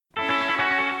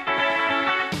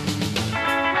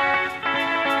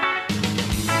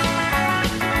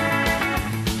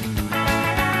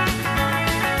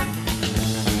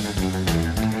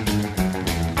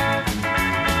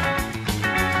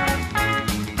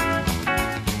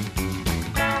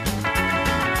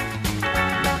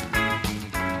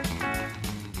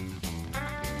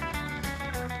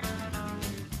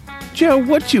Joe,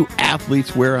 what do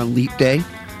athletes wear on Leap Day?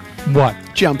 What?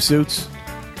 Jumpsuits.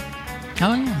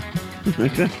 Oh, yeah.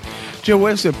 Okay. Joe,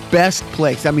 where's the best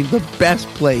place? I mean, the best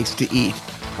place to eat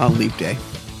on Leap Day?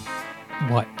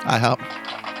 What? IHOP.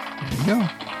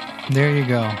 There you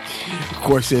go. Of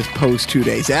course, it's post 2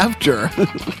 days after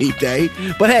Leap Day.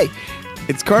 But hey,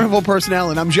 it's Carnival Personnel,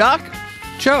 and I'm Jacques.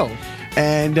 Joe.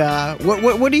 And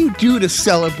what do you do to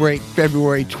celebrate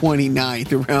February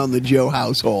 29th around the Joe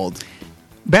household?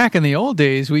 Back in the old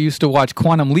days, we used to watch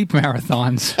Quantum Leap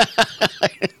marathons.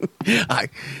 I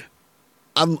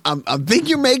think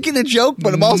you're making a joke,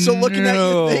 but I'm also looking at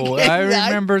you thinking. I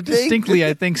remember distinctly,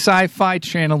 I think Sci-Fi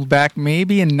Channel back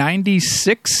maybe in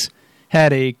 96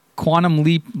 had a Quantum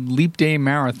Leap Day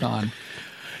marathon.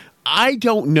 I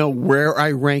don't know where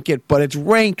I rank it, but it's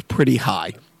ranked pretty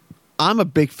high. I'm a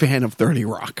big fan of 30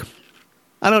 Rock.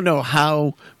 I don't know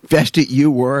how vested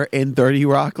you were in 30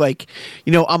 Rock. Like,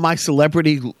 you know, on my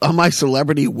celebrity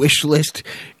wish list,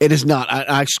 it is not.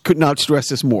 I could not stress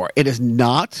this more. It is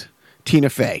not Tina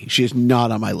Fey. She is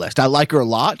not on my list. I like her a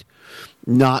lot.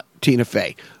 Not Tina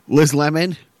Fey. Liz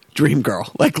Lemon, dream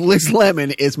girl. Like, Liz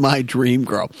Lemon is my dream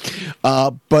girl.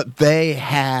 But they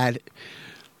had,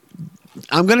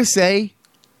 I'm going to say,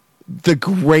 the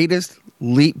greatest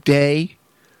Leap Day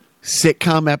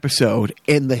sitcom episode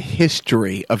in the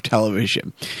history of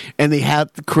television. And they have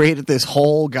created this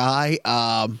whole guy,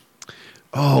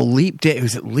 Leap Day.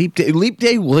 Was it Leap Day? Leap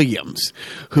Day Williams,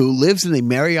 who lives in the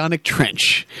Mariana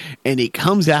Trench, and he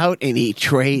comes out and he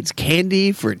trades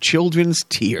candy for children's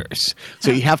tears.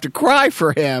 So you have to cry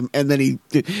for him, and then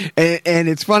and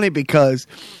it's funny because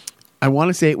I want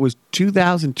to say it was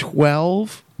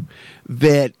 2012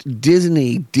 that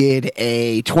Disney did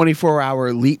a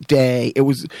 24-hour Leap Day. It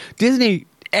was Disney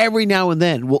every now and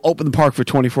then will open the park for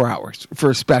 24 hours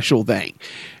for a special thing.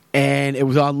 And it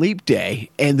was on Leap Day,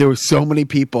 and there were so many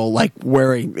people like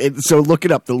wearing it. So look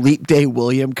it up, the Leap Day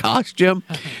William costume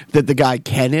that the guy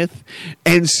Kenneth.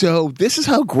 And so this is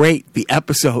how great the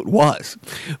episode was.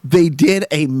 They did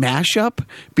a mashup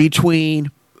between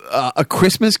A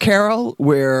Christmas Carol,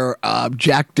 where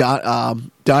Jack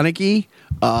Donaghy,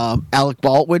 Alec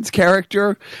Baldwin's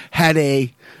character, had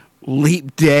a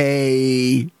Leap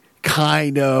Day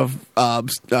kind of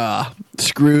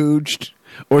Scrooged.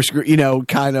 Or, you know,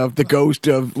 kind of the ghost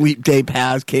of Leap Day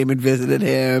past came and visited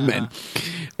him,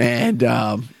 and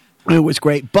it was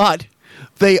great. But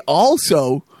they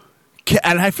also,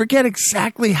 and I forget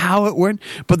exactly how it went,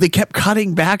 but they kept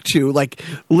cutting back to, like,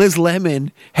 Liz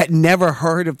Lemon had never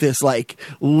heard of this, like,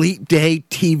 Leap Day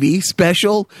TV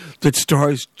special that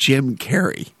stars Jim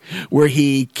Carrey, where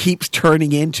he keeps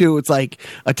turning into, it's like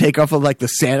a takeoff of, like, the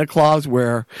Santa Claus,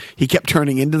 where he kept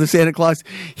turning into the Santa Claus.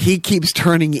 He keeps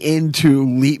turning into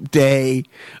Leap Day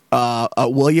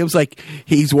Williams. Like,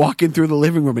 he's walking through the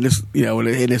living room in his, you know,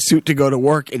 in his suit to go to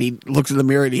work, and he looks in the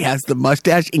mirror and he has the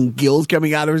mustache and gills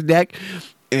coming out of his neck,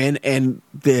 and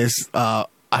this I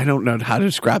don't know how to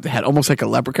describe the hat, almost like a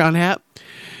leprechaun hat.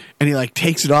 And he, like,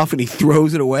 takes it off and he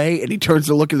throws it away, and he turns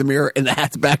to look in the mirror and the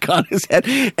hat's back on his head.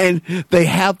 And they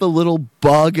have the little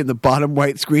bug in the bottom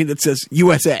right screen that says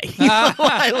USA. You know,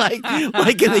 like,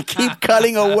 and they keep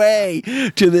cutting away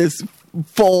to this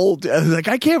fold. Like,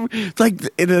 I can't,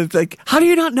 it's like, how do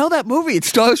you not know that movie? It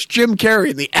stars Jim Carrey,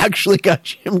 and they actually got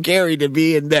Jim Carrey to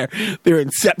be in their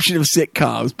inception of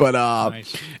sitcoms. But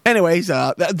nice. Anyways,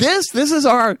 this is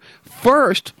our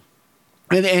first.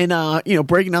 And you know,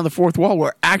 breaking down the fourth wall,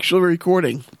 we're actually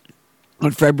recording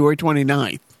on February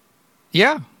 29th.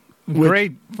 Yeah.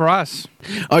 Great for us.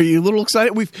 Are you a little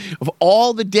excited? Of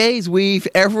all the days we've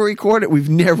ever recorded, we've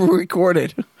never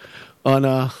recorded on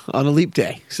a Leap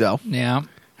Day. So yeah.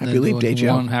 Happy Leap Day,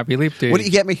 Joe. Happy Leap Day. What do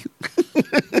you get me?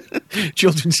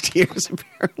 Children's tears,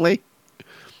 apparently.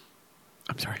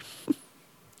 I'm sorry.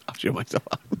 I'll show myself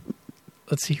up.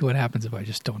 Let's see what happens if I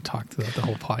just don't talk throughout the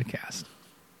whole podcast.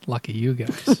 Lucky you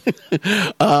guys.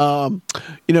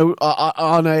 You know,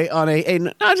 on a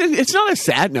it's not a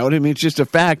sad note. I mean, it's just a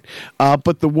fact.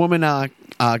 But the woman,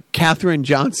 Katherine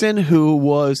Johnson, who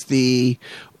was the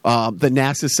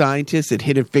NASA scientist that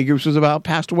Hidden Figures was about,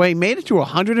 passed away. Made it to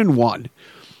 101.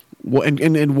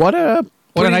 And what a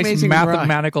nice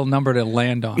mathematical number to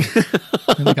land on.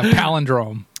 Like a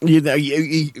palindrome. You know,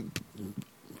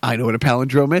 I know what a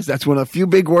palindrome is. That's one of the few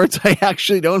big words I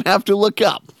actually don't have to look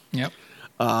up. Yep.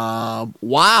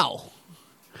 Wow.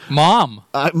 Mom,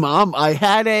 I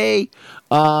had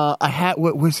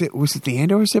what was it? Was it the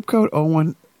Andover zip code?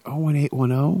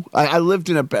 01810? I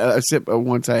lived in a zip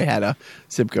once. I had a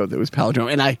zip code that was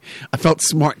palindrome, and I felt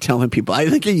smart telling people. I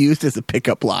think I used it as a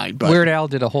pickup line. But Weird Al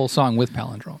did a whole song with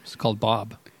palindromes called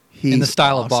Bob, in the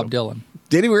style of Bob Dylan.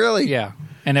 Did he really? Yeah.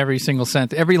 And every single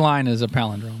sentence, every line is a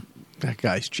palindrome. That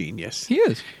guy's genius. He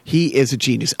is. He is a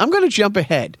genius. I'm going to jump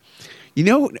ahead. You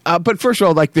know, but first of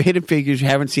all, like the Hidden Figures, you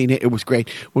haven't seen it. It was great.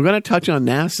 We're going to touch on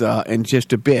NASA in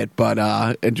just a bit,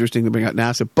 but interesting to bring up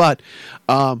NASA. But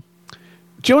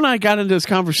Joe and I got into this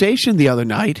conversation the other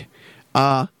night.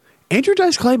 Andrew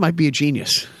Dice Clay might be a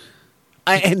genius.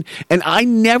 And I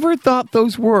never thought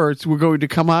those words were going to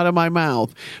come out of my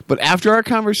mouth. But after our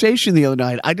conversation the other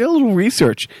night, I did a little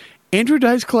research. Andrew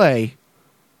Dice Clay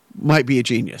might be a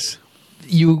genius.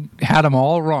 You had them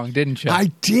all wrong, didn't you?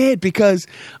 I did, because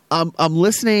I'm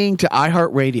listening to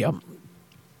iHeartRadio,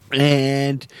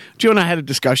 and Joe and I had a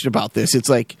discussion about this. It's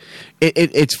like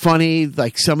it's funny,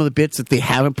 like some of the bits that they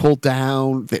haven't pulled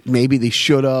down that maybe they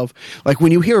should have. Like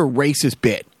when you hear a racist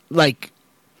bit, like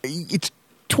it's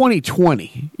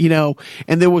 2020, you know,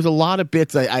 and there was a lot of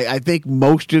bits. I think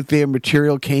most of their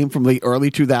material came from the early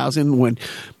 2000s when,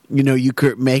 you know, you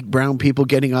could make brown people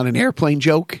getting on an airplane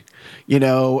joke, you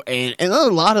know, and a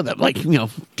lot of them, like, you know,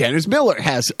 Dennis Miller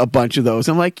has a bunch of those.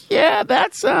 I'm like, yeah,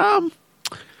 that's that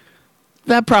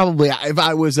probably, if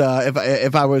I was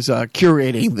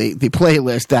curating the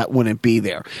playlist, that wouldn't be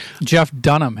there. Jeff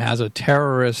Dunham has a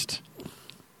terrorist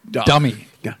dummy.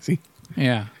 Yeah, see,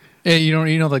 yeah.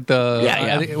 You know, like the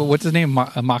yeah. I think, what's his name,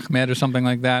 Mahmed or something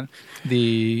like that.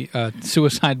 The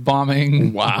suicide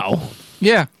bombing. Wow.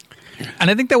 Yeah, and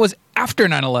I think that was after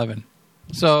 9/11.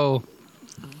 So,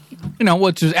 you know,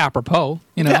 which is apropos.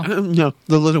 You know, no,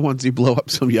 the little ones you blow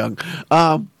up so young.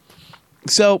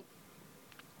 So,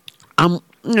 you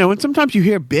know, and sometimes you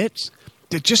hear bits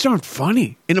that just aren't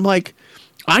funny, and I'm like,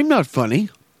 I'm not funny.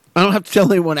 I don't have to tell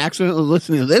anyone accidentally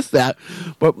listening to that.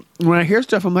 But when I hear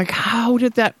stuff, I'm like, how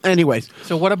did that? Anyways.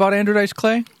 So what about Andrew Dice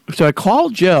Clay? So I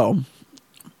called Joe,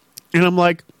 and I'm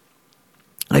like,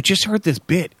 I just heard this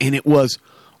bit, and it was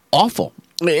awful.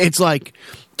 It's like,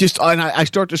 and I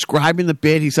start describing the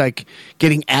bit. He's like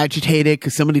getting agitated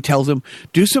because somebody tells him,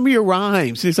 do some of your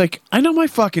rhymes. And he's like, I know my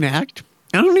fucking act.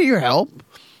 I don't need your help.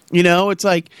 You know, it's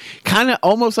like kind of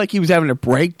almost like he was having a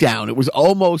breakdown. It was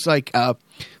almost like an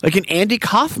Andy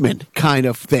Kaufman kind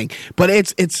of thing, but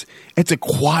it's a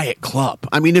quiet club.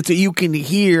 I mean, you can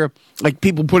hear like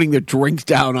people putting their drinks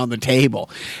down on the table,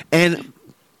 and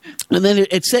then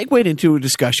it segued into a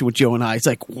discussion with Joe and I. It's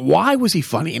like, why was he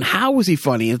funny and how was he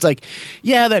funny? And it's like,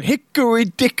 yeah, that hickory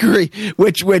dickory,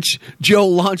 which Joe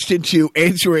launched into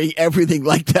answering everything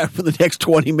like that for the next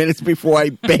 20 minutes before I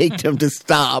begged him to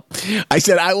stop. I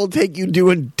said, I will take you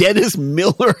doing Dennis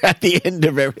Miller at the end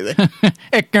of everything.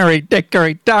 Hickory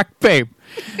dickory dock, babe.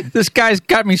 This guy's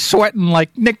got me sweating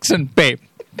like Nixon, babe.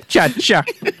 Cha-cha.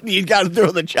 You got to throw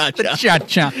the cha-cha. The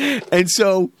cha-cha. And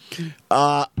so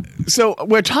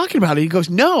we're talking about it. He goes,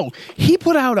 no, he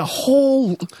put out a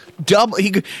whole double.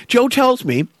 Joe tells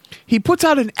me he puts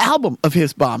out an album of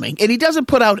his bombing, and he doesn't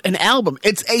put out an album.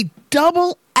 It's a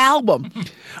double album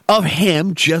of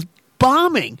him just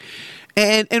bombing.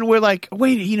 And we're like,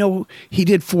 wait, you know, he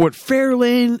did Fort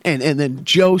Fairlane, and then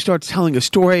Joe starts telling a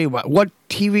story about what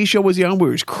TV show was he on where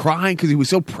he was crying because he was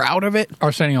so proud of it.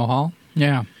 Arsenio Hall.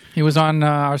 Yeah. He was on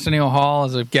Arsenio Hall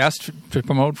as a guest to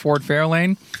promote Fort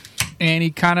Fairlane, and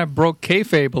he kind of broke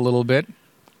kayfabe a little bit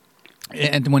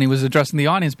and when he was addressing the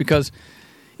audience because,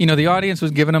 you know, the audience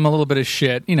was giving him a little bit of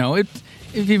shit. You know, if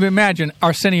you imagine,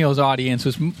 Arsenio's audience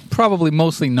was probably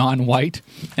mostly non-white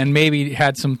and maybe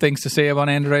had some things to say about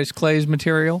Andrew Dice Clay's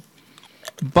material.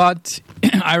 But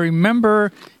I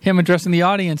remember him addressing the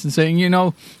audience and saying, you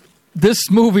know, this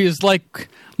movie is like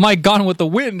my Gone with the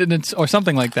Wind, and or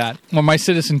something like that, or my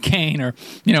Citizen Kane, or,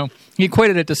 you know, he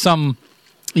equated it to some,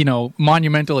 you know,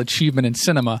 monumental achievement in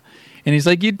cinema. And he's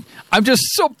like, I'm just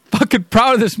so fucking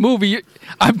proud of this movie.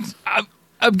 I'm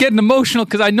getting emotional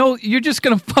because I know you're just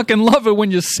going to fucking love it when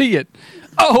you see it.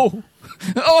 Oh.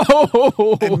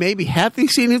 And maybe had they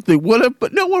seen it, they would have,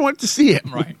 but no one went to see it.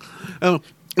 Right. If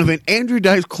an Andrew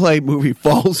Dice Clay movie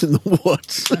falls in the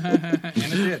woods. And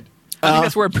it did. I think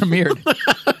that's where it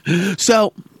premiered.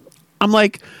 So I'm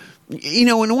like, you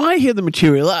know, and when I hear the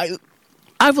material,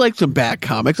 I've liked some bad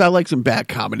comics. I like some bad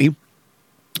comedy.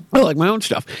 I like my own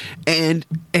stuff.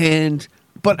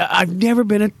 But I've never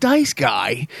been a Dice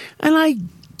guy. And I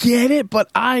get it,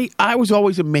 but I was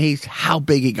always amazed how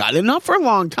big he got. And not for a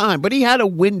long time, but he had a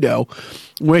window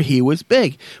where he was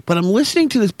big. But I'm listening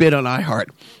to this bit on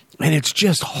iHeart, and it's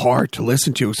just hard to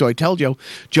listen to. So I tell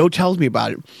Joe tells me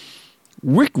about it.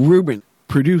 Rick Rubin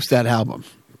produced that album,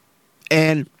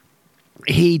 and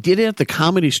he did it at the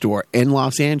Comedy Store in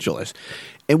Los Angeles.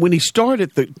 And when he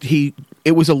started,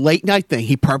 it was a late night thing.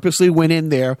 He purposely went in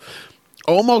there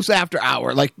almost after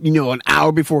hour, like, you know, an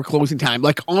hour before closing time,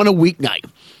 like on a weeknight.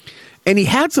 And he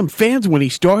had some fans when he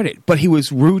started, but he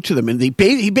was rude to them. And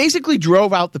he basically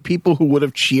drove out the people who would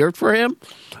have cheered for him.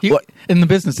 In the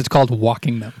business, it's called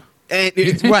walking them. And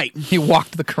it's right. He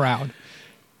walked the crowd.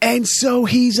 And so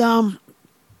he's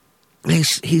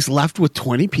left with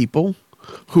 20 people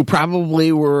who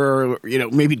probably were,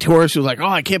 maybe tourists who were like, oh,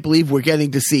 I can't believe we're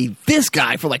getting to see this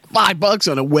guy for like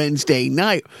 $5 on a Wednesday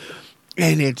night.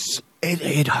 And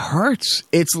it hurts.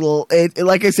 It's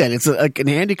like I said, it's like an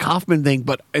Andy Kaufman thing,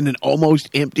 but in an almost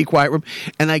empty quiet room.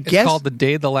 And It's called The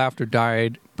Day the Laughter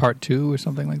Died Part 2 or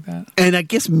something like that. And I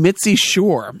guess Mitzi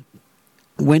Shore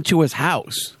went to his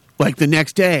house like the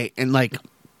next day and like,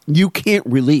 you can't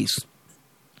release.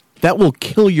 That will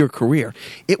kill your career.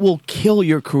 It will kill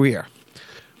your career.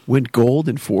 Went gold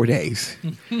in 4 days.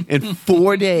 In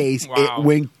 4 days, Wow. It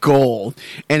went gold.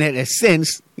 And it has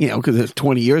since, because it was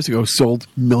 20 years ago, sold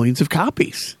millions of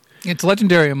copies. It's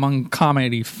legendary among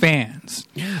comedy fans.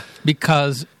 Yeah.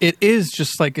 Because it is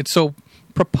just like, it's so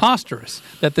preposterous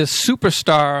that this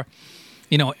superstar,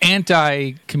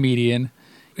 anti-comedian,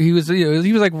 he was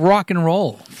like rock and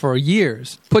roll for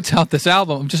years, puts out this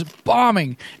album just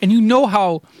bombing. And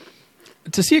how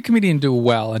to see a comedian do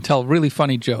well and tell really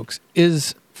funny jokes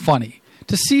is funny.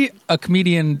 To see a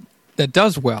comedian that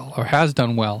does well or has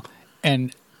done well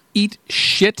and eat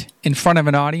shit in front of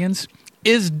an audience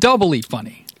is doubly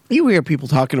funny. You hear people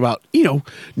talking about,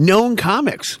 known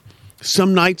comics.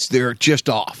 Some nights they're just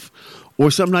off.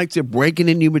 Or some nights they're breaking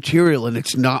in new material and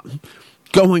it's not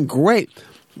going great.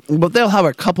 But they'll have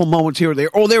a couple moments here or there.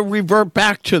 Or they'll revert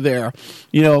back to their,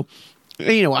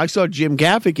 I saw Jim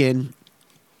Gaffigan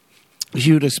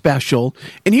shoot a special,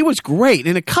 and he was great.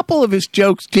 And a couple of his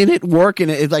jokes didn't work, and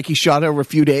he shot it over a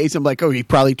few days. I'm like, oh, he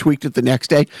probably tweaked it the next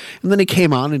day. And then he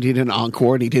came on and did an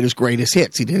encore, and he did his greatest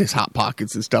hits. He did his Hot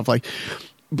Pockets and stuff like.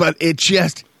 But it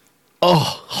just,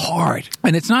 hard.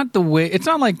 And it's not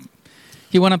like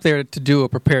he went up there to do a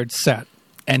prepared set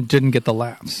and didn't get the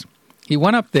laughs. He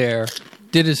went up there,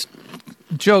 did his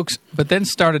jokes, but then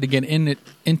started to get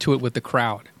into it with the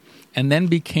crowd, and then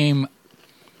became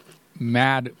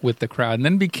mad with the crowd, and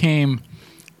then became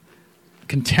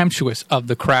contemptuous of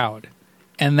the crowd.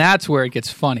 And that's where it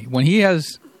gets funny. When he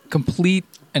has complete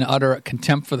and utter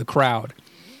contempt for the crowd.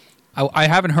 I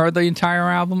haven't heard the entire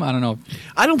album. I don't know.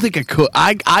 I don't think I could.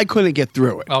 I couldn't get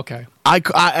through it. Okay.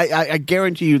 I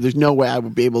guarantee you there's no way I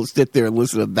would be able to sit there and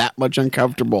listen to that much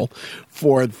uncomfortable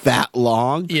for that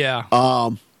long. Yeah.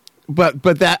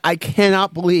 But that I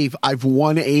cannot believe I've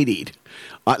 180'd.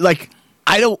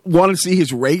 I don't want to see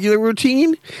his regular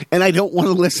routine, and I don't want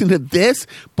to listen to this,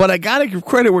 but I got to give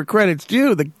credit where credit's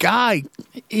due. The guy,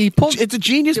 it's a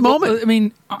genius moment. I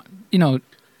mean,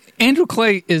 Andrew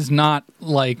Clay is not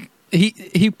like,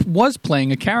 he was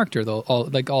playing a character, though, all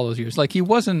those years. Like, he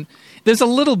wasn't, there's a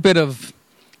little bit of,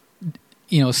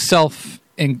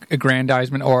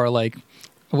 self-aggrandizement or, a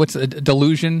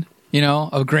delusion,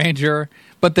 of grandeur.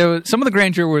 But some of the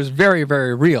grandeur was very,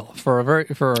 very real for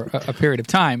a period of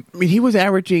time. I mean, he was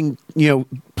averaging,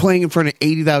 playing in front of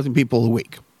 80,000 people a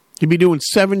week. He'd be doing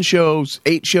 8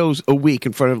 shows a week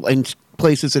in front of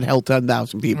places that held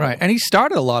 10,000 people. Right, and he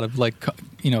started a lot of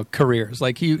careers.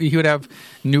 Like he would have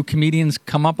new comedians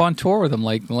come up on tour with him,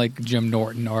 like Jim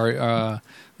Norton or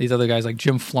these other guys like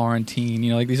Jim Florentine.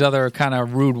 These other kind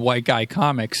of rude white guy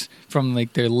comics from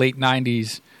their late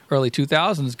 '90s. Early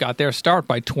 2000s got their start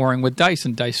by touring with Dice,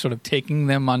 and Dice sort of taking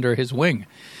them under his wing.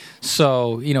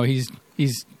 So, he's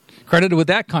credited with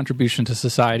that contribution to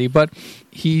society, but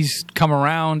he's come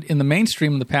around in the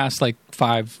mainstream in the past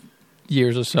 5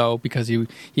 years or so because he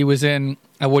was in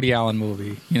a Woody Allen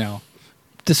movie.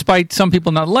 Despite some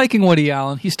people not liking Woody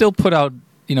Allen, he still put out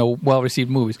well-received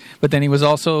movies. But then he was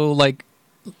also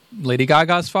Lady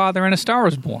Gaga's father in A Star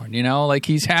Is Born.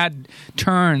 He's had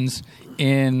turns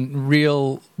in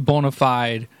real bona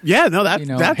fide,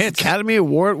 that's hits. Academy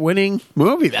Award winning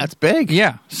movie. That's big.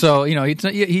 Yeah. So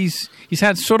he's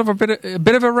had sort of a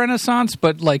bit of a renaissance,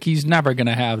 but he's never going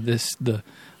to have the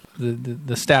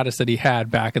status that he had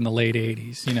back in the late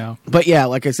 '80s. But yeah,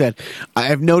 like I said, I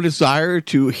have no desire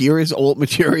to hear his old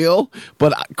material.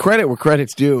 But credit where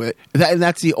credit's due. And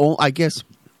that's the only, I guess.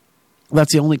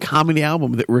 That's the only comedy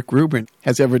album that Rick Rubin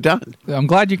has ever done. I'm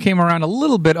glad you came around a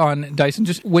little bit on Dyson.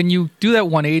 Just when you do that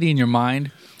 180 in your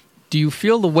mind, do you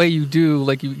feel the way you do,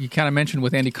 like you kind of mentioned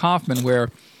with Andy Kaufman, where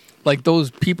those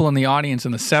people in the audience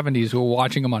in the 70s who were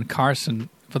watching him on Carson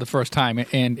for the first time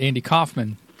and Andy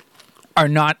Kaufman are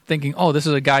not thinking, oh, this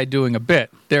is a guy doing a bit.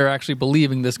 They're actually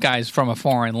believing this guy's from a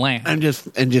foreign land. And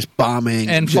just bombing.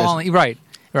 And falling. Right.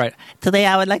 Today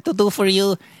I would like to do for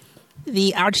you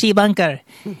the Archie Bunker.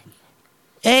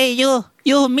 Hey, you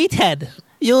meathead.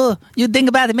 You think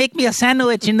about it, make me a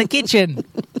sandwich in the kitchen.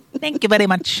 Thank you very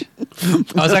much. I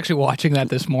was actually watching that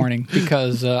this morning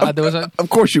because there was a. Of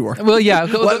course you were. Well, yeah.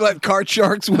 What Card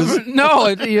Sharks was? No,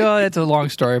 it's a long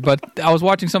story. But I was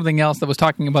watching something else that was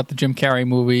talking about the Jim Carrey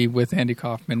movie with Andy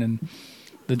Kaufman and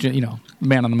the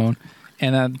Man on the Moon,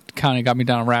 and that kind of got me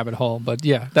down a rabbit hole. But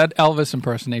yeah, that Elvis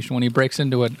impersonation when he breaks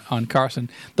into it on Carson,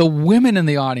 the women in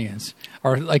the audience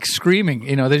are like screaming.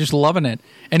 They're just loving it,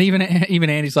 and even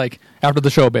Andy's like, "After the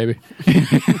show, baby,"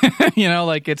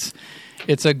 like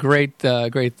it's a great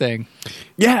thing.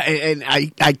 Yeah, and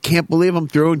I can't believe I'm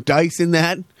throwing dice in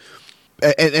that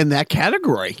in that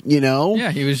category.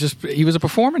 Yeah, he was a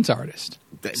performance artist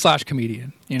 /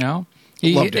 comedian.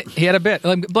 Loved it. He had a bit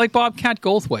like Bobcat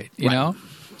Goldthwait. Right.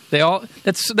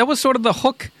 That was sort of the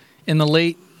hook in the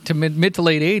late to mid to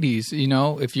late 80s.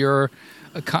 If you're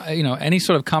any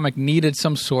sort of comic needed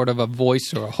some sort of a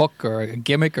voice or a hook or a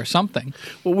gimmick or something.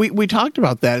 Well, we talked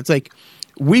about that. It's like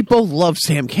we both love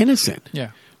Sam Kinison. Yeah.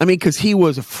 I mean, because he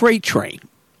was a freight train.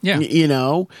 Yeah.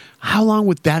 How long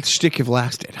would that stick have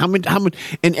lasted? How many,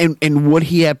 and would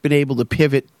he have been able to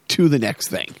pivot to the next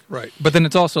thing? Right. But then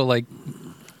it's also like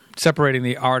separating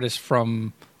the artist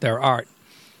from their art.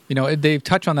 They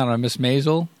touch on that on Miss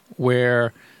Maisel,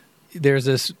 where there's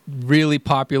this really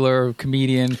popular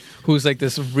comedian who's like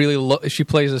this really she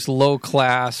plays this low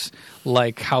class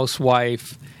like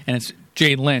housewife, and it's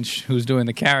Jane Lynch who's doing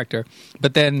the character.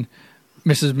 But then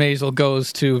Mrs. Maisel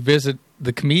goes to visit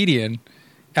the comedian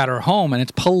at her home, and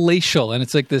it's palatial, and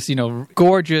it's like this,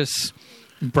 gorgeous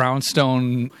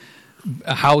brownstone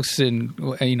house in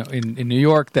New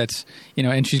York that's,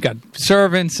 and she's got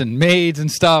servants and maids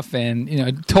and stuff, and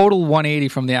total 180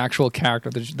 from the actual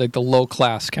character, like the low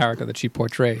class character that she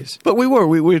portrays. But we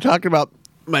were talking about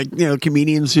like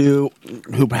comedians who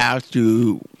passed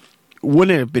who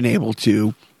wouldn't have been able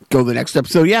to go the next step.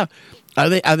 So yeah, I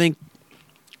think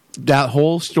that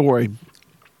whole story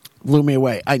blew me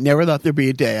away. I never thought there'd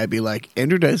be a day I'd be like,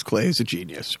 Andrew Dice Clay is a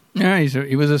genius. Yeah,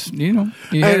 he was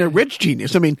a rich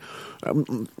genius. I mean,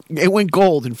 it went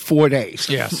gold in 4 days.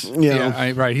 Yes,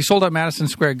 right. He sold out Madison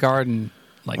Square Garden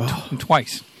like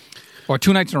twice, or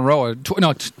 2 nights in a row. Or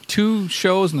 2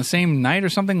 shows in the same night or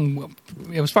something.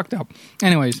 It was fucked up.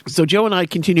 Anyways, so Joe and I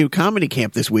continued comedy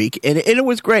camp this week, and it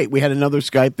was great. We had another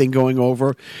Skype thing going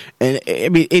over, and I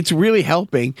mean, it's really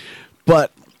helping.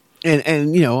 But and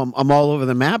I'm all over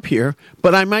the map here,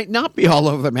 but I might not be all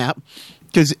over the map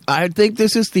because I think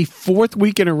this is the 4th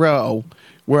week in a row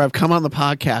where I've come on the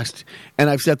podcast and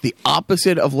I've said the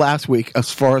opposite of last week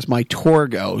as far as my tour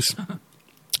goes.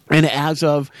 And as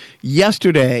of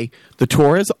yesterday, the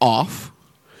tour is off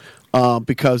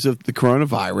because of the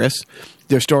coronavirus.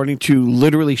 They're starting to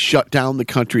literally shut down the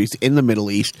countries in the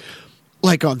Middle East.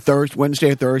 Like on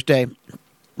Wednesday or Thursday,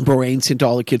 Bahrain sent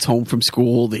all the kids home from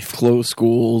school. They've closed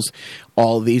schools,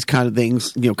 all of these kind of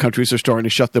things. Countries are starting to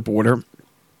shut the border.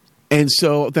 And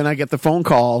so then I get the phone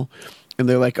call, and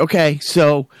they're like, okay,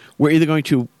 so we're either going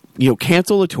to,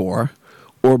 cancel the tour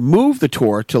or move the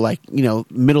tour to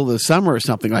middle of the summer or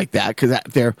something like that, because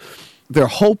they're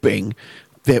hoping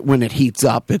that when it heats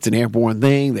up, it's an airborne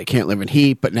thing. They can't live in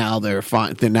heat, but now they're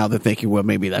fine. Now they're thinking, well,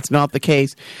 maybe that's not the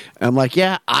case. And I'm like,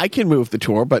 yeah, I can move the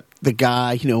tour, but the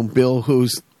guy, Bill,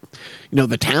 who's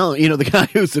the talent, the guy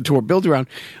who's the tour built around,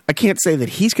 I can't say that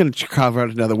he's going to cover out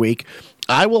another week.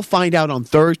 I will find out on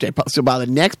Thursday. So by the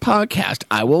next podcast,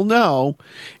 I will know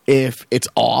if it's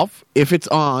off, if it's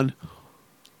on,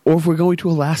 or if we're going to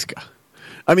Alaska.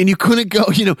 I mean, you couldn't go,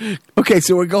 okay,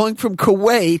 so we're going from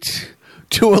Kuwait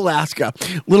to Alaska.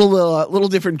 Little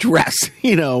different dress,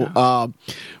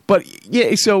 but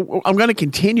yeah, so I'm going to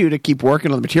continue to keep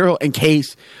working on the material in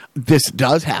case this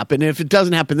does happen. And if it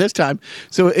doesn't happen this time,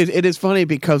 so it is funny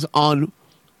because on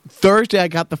Thursday I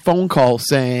got the phone call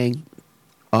saying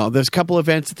there's a couple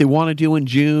events that they want to do in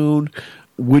June.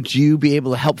 Would you be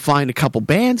able to help find a couple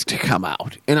bands to come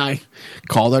out? And I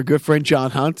called our good friend John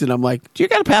Hunt, and I'm like, do you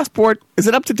got a passport? Is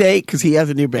it up to date? Because he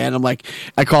has a new band. I'm like,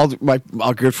 I called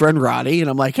our good friend Roddy, and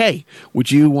I'm like, hey,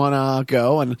 would you want to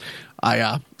go? And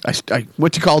I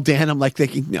went to call Dan. I'm like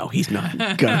thinking, no, he's not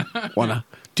going to want to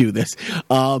do this.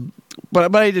 But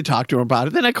I did talk to him about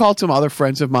it. Then I called some other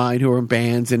friends of mine who are in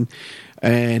bands,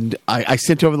 and I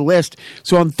sent over the list.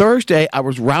 So on Thursday, I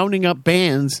was rounding up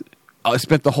bands. I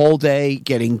spent the whole day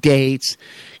getting dates,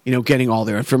 getting all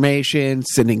their information,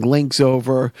 sending links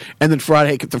over. And then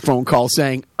Friday, I get the phone call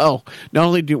saying, oh, not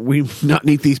only do we not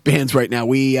need these bands right now,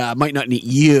 we might not need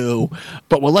you,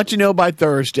 but we'll let you know by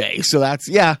Thursday. So that's,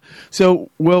 yeah. So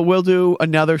we'll do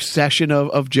another session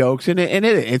of jokes. And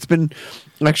it's been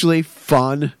actually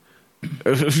fun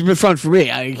It's been fun for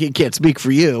me. I can't speak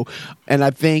for you. And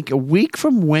I think a week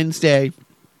from Wednesday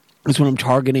is when I'm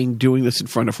targeting doing this in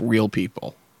front of real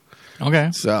people.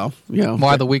 Okay. So,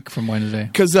 Why the week from Wednesday?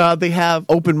 Because they have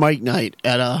open mic night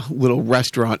at a little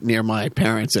restaurant near my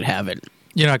parents that have it.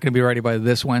 You're not going to be ready by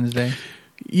this Wednesday?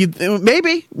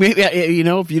 Maybe,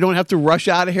 if you don't have to rush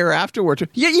out of here afterwards.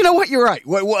 Yeah, you know what? You're right.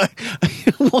 What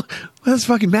does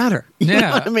fucking matter? You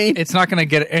know what I mean? It's not going to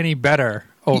get any better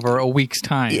over a week's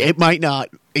time. It might not.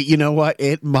 You know what?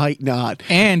 It might not.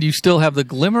 And you still have the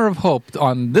glimmer of hope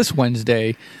on this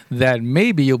Wednesday that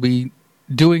maybe you'll be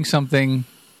doing something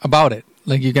about it.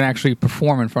 Like you can actually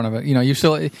perform in front of it. You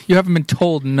haven't been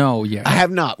told no yet. I have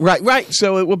not. Right.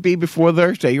 So it will be before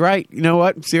Thursday. You're right. You know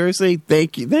what? Seriously,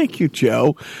 thank you,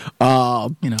 Joe.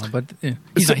 But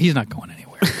he's not going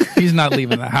anywhere. He's not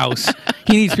leaving the house.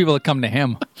 He needs people to come to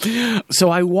him. So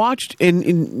I watched,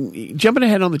 in jumping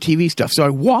ahead on the TV stuff. So I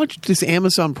watched this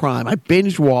Amazon Prime. I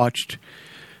binge watched.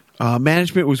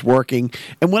 Management was working,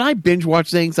 and when I binge watch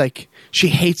things, like she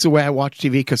hates the way I watch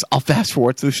TV because I'll fast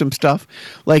forward through some stuff.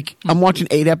 Like I'm watching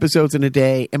 8 episodes in a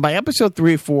day, and by episode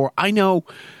 3 or 4, I know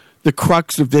the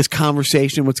crux of this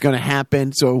conversation, what's going to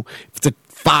happen. So if it's a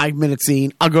 5-minute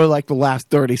scene, I'll go like the last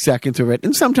 30 seconds of it,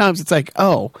 and sometimes it's like,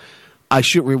 oh, I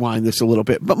should rewind this a little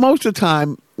bit, but most of the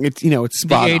time, it's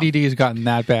spot the on. ADD has gotten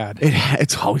that bad.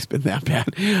 It's always been that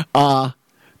bad.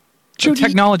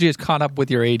 Technology has caught up with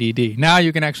your ADD. Now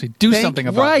you can actually do something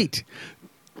about it. Right.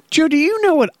 Joe, do you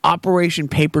know what Operation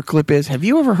Paperclip is? Have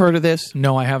you ever heard of this?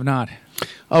 No, I have not.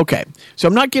 Okay. So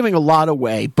I'm not giving a lot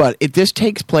away, but this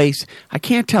takes place, I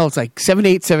can't tell, it's like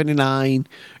 78, 79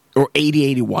 or 80,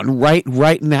 81,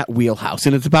 right in that wheelhouse.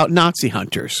 And it's about Nazi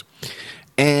hunters.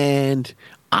 And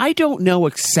I don't know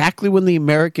exactly when the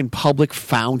American public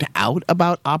found out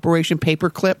about Operation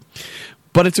Paperclip,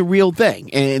 but it's a real thing,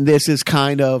 and this is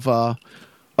kind of a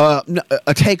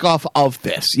takeoff of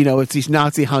this. It's these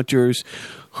Nazi hunters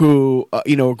who, a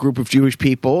group of Jewish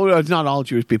people, not all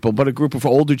Jewish people, but a group of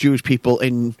older Jewish people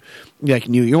in like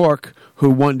New York who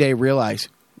one day realize,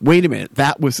 wait a minute,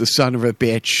 that was the son of a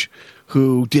bitch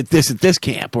who did this at this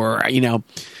camp, or,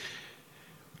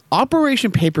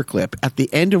 Operation Paperclip at the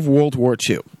end of World War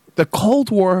II. The Cold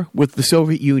War with the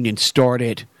Soviet Union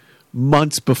started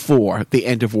months before the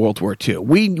end of World War II.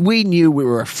 We knew we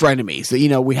were frenemies.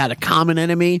 We had a common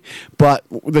enemy, but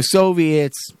the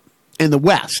Soviets and the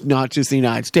West, not just the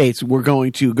United States, were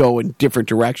going to go in different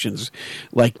directions.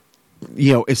 Like,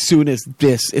 as soon as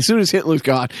Hitler's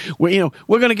gone, we're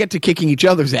going to get to kicking each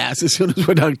other's ass as soon as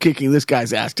we're done kicking this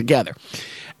guy's ass together.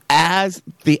 As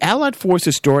the Allied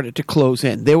forces started to close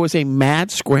in, there was a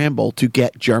mad scramble to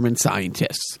get German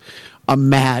scientists. A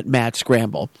mad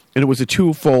scramble. And it was a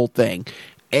twofold thing.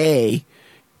 A,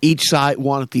 each side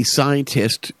wanted these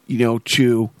scientists,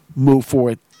 to move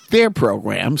forward their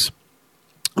programs.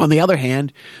 On the other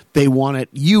hand, they wanted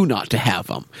you not to have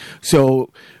them. So,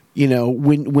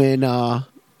 when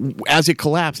as it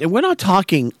collapsed, and we're not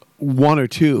talking 1 or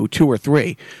 2 or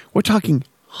 3, we're talking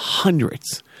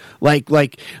hundreds. Like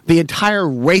the entire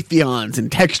Raytheons and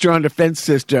Textron defense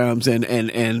systems and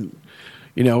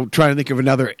trying to think of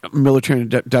another military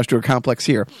industrial complex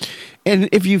here. And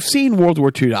if you've seen World War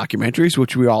II documentaries,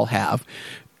 which we all have,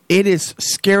 it is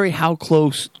scary how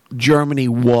close Germany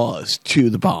was to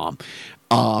the bomb.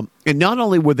 And not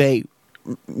only were they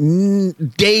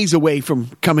days away from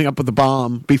coming up with the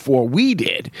bomb before we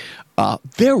did,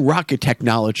 their rocket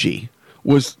technology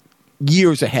was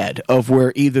years ahead of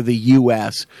where either the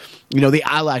U.S., the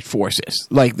Allied forces,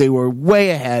 like they were way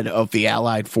ahead of the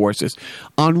Allied forces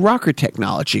on rocket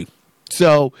technology.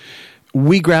 So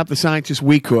we grabbed the scientists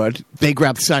we could, they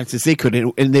grabbed the scientists they could,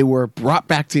 and they were brought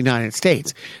back to the United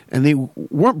States. And they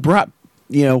weren't brought,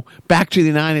 back to the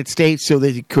United States so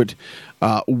they could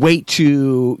wait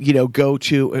to, go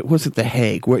to, it wasn't The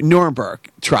Hague,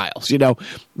 Nuremberg trials,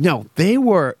 No, they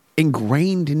were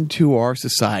ingrained into our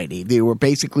society. They were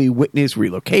basically witness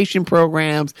relocation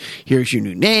programs. Here's your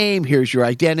new name. Here's your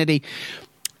identity.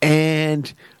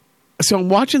 And so I'm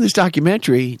watching this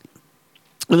documentary,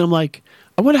 and I'm like,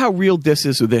 I wonder how real this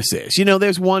is or this is.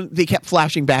 There's one, they kept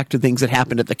flashing back to things that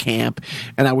happened at the camp,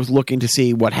 and I was looking to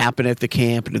see what happened at the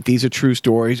camp, and if these are true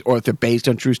stories or if they're based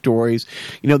on true stories.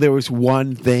 There was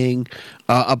one thing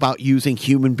about using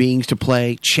human beings to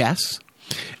play chess,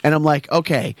 and I'm like,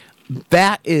 okay,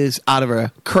 that is out of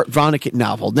a Kurt Vonnegut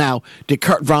novel. Now, did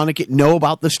Kurt Vonnegut know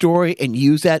about the story and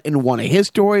use that in one of his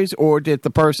stories, or did the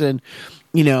person,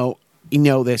 know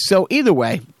this? So either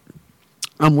way,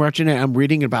 I'm watching it, I'm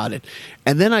reading about it,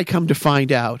 and then I come to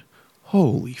find out,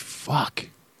 holy fuck,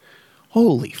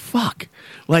 holy fuck.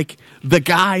 Like, the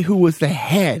guy who was the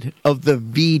head of the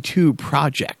V2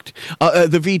 project.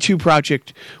 The V2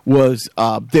 project was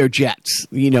their jets,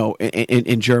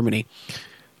 in Germany.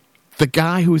 The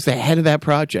guy who was the head of that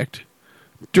project,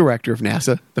 director of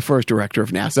NASA, the first director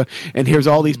of NASA, and here's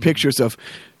all these pictures of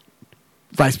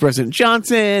Vice President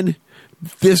Johnson,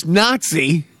 this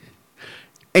Nazi,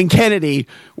 and Kennedy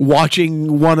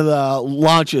watching one of the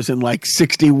launches in like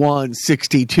 61,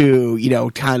 62,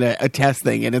 kind of a test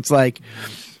thing. And it's like,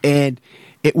 and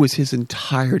it was his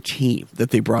entire team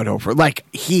that they brought over. Like,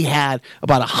 he had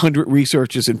about 100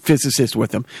 researchers and physicists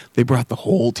with him. They brought the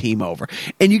whole team over.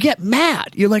 And you get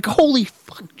mad. You're like, holy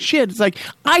fuck shit. It's like,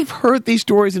 I've heard these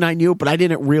stories and I knew, but I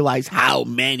didn't realize how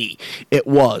many it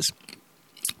was.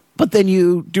 But then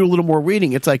you do a little more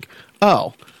reading. It's like,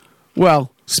 oh,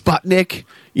 well, Sputnik,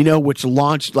 which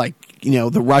launched like,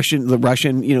 the Russian, thing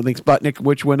Sputnik,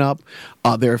 which went up,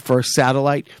 their first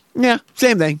satellite. Yeah,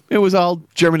 same thing. It was all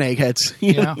German eggheads.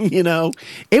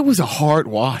 It was a hard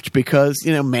watch because,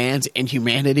 man's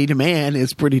inhumanity to man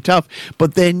is pretty tough.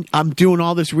 But then I'm doing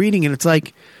all this reading and it's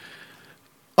like,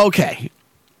 okay,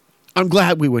 I'm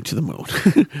glad we went to the moon.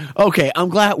 Okay, I'm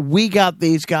glad we got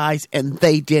these guys and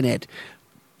they didn't.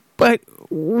 But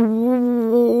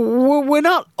we're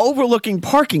not overlooking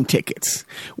parking tickets.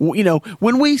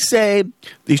 When we say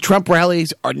these Trump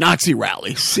rallies are Nazi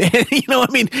rallies,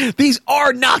 these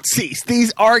are Nazis.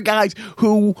 These are guys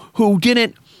who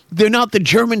didn't. They're not the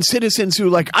German citizens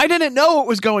who I didn't know what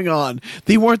was going on.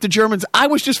 They weren't the Germans. I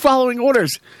was just following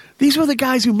orders. These were the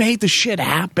guys who made the shit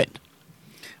happen.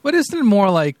 But isn't it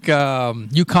more like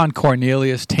Yukon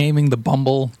Cornelius taming the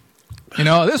Bumble?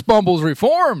 This Bumble's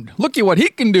reformed. Look at what he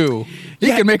can do. He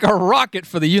can make a rocket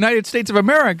for the United States of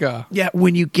America. Yeah,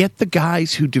 when you get the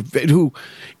guys who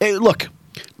look,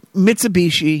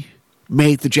 Mitsubishi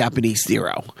made the Japanese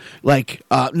Zero.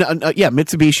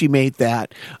 Mitsubishi made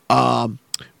that.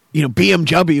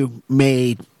 BMW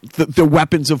made the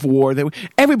weapons of war.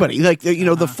 Everybody,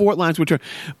 the Fort lines, which are.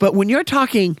 But when you're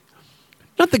talking.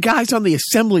 Not the guys on the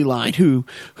assembly line who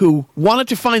wanted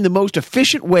to find the most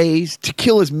efficient ways to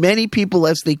kill as many people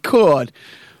as they could.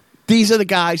 These are the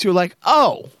guys who are like,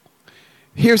 oh,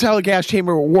 here's how a gas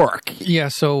chamber will work. Yeah,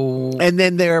 so... And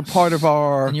then they're part of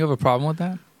our... And you have a problem with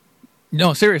that?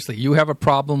 No, seriously. You have a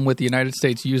problem with the United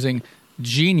States using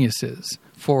geniuses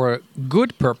for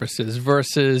good purposes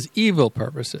versus evil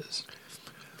purposes.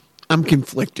 I'm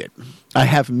conflicted. I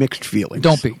have mixed feelings.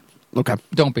 Don't be. Okay.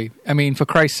 Don't be. I mean, for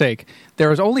Christ's sake,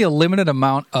 there is only a limited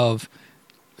amount of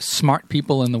smart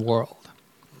people in the world.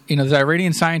 There's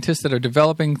Iranian scientists that are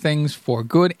developing things for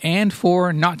good and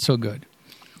for not so good.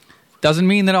 Doesn't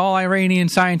mean that all Iranian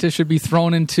scientists should be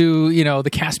thrown into, the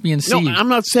Caspian Sea. No, I'm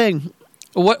not saying...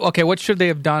 What should they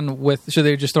have done with... Should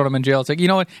they have just thrown them in jail? It's like, you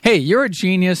know what? Hey, you're a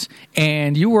genius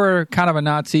and you were kind of a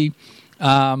Nazi,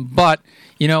 but,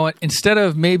 you know what? Instead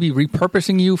of maybe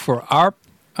repurposing you for our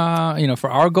for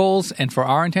our goals and for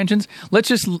our intentions, let's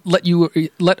just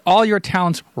let all your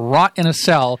talents rot in a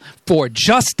cell for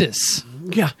justice.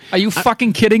 Yeah. Are you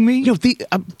fucking kidding me?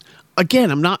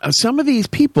 Again, I'm not. Some of these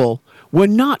people, we're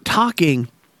not talking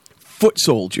foot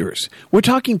soldiers. We're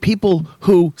talking people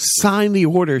who sign the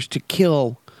orders to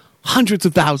kill hundreds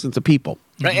of thousands of people.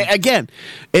 Mm-hmm. Again,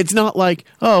 it's not like,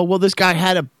 oh, well, this guy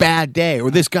had a bad day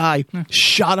or this guy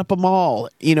shot up a mall.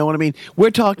 You know what I mean? We're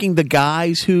talking the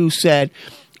guys who said,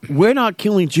 we're not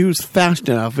killing Jews fast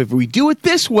enough. If we do it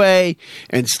this way,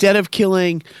 instead of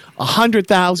killing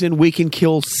 100,000, we can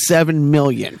kill 7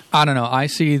 million. I don't know. I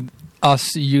see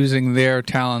us using their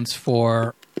talents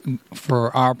for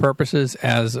our purposes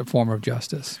as a form of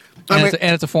justice. And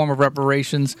it's a form of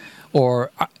reparations or...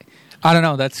 I don't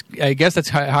know. I guess that's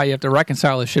how you have to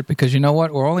reconcile this shit because you know what?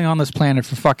 We're only on this planet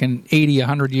for fucking 80,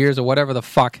 100 years or whatever the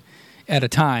fuck at a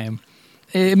time.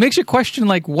 It makes you question,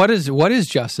 what is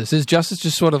justice? Is justice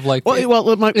just sort of like...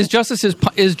 is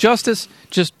justice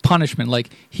just punishment? Like,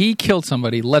 he killed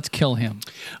somebody, let's kill him.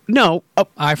 No.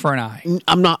 Eye for an eye.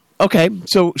 I'm not... Okay,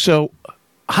 so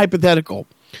hypothetical.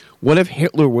 What if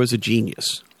Hitler was a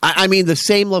genius? I mean, the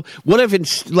same level... What if,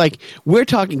 we're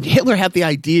talking... Hitler had the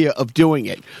idea of doing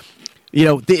it. He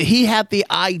had the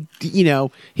idea.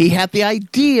 He had the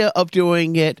idea of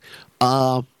doing it.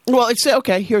 It's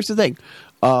okay. Here's the thing.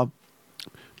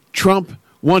 Trump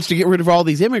wants to get rid of all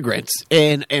these immigrants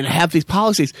and have these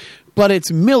policies, but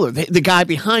it's Miller, the guy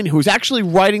behind who's actually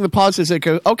writing the policies that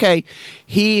go, okay,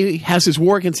 he has his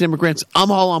war against immigrants.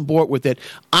 I'm all on board with it.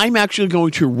 I'm actually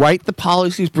going to write the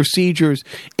policies, procedures,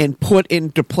 and put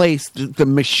into place the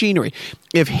machinery.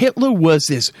 If Hitler was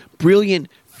this brilliant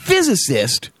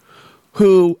physicist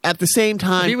who at the same If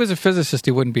time he was a physicist,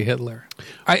 he wouldn't be Hitler.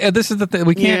 This is the thing.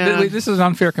 We can't. Yeah. This is an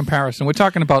unfair comparison. We're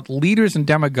talking about leaders and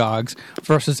demagogues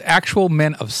versus actual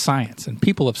men of science and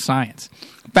people of science.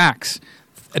 Facts,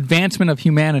 advancement of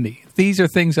humanity. These are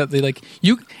things that they like.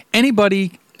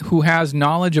 Anybody who has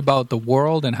knowledge about the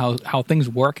world and how things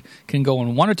work can go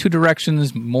in one or two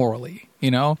directions morally. You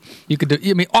know, you could.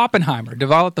 Oppenheimer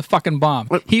developed the fucking bomb.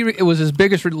 It was his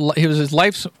biggest. It was his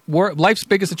life's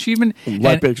biggest achievement.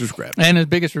 biggest regret. And his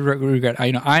biggest regret.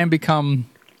 I am become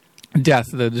death,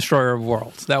 the destroyer of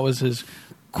worlds. That was his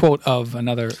quote of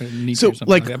another Nietzsche or something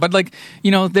like that. But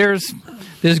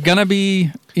there's gonna be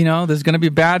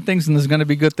bad things and there's gonna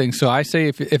be good things. So I say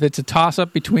if it's a toss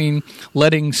up between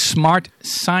letting smart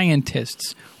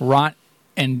scientists rot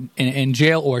in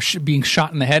jail or being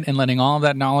shot in the head and letting all of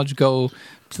that knowledge go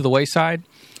to the wayside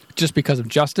just because of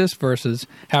justice versus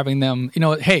having them,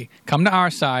 hey, come to our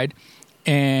side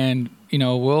and,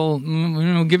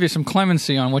 we'll give you some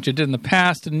clemency on what you did in the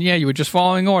past. And yeah, you were just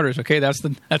following orders. Okay, that's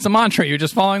the mantra. You're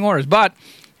just following orders. But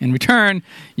in return,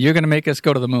 you're going to make us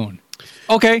go to the moon.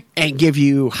 Okay. And give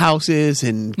you houses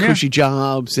and cushy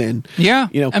jobs and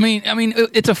I mean,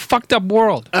 it's a fucked up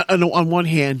world. On one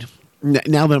hand,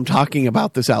 now that I'm talking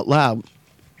about this out loud,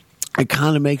 it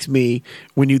kind of makes me,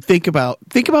 when you think about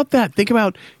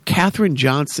Katherine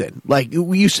Johnson. Like,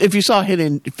 if you saw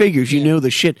Hidden Figures, you know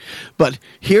the shit. But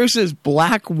here's this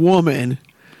black woman,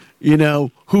 who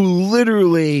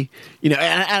literally, and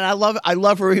I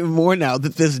love her even more now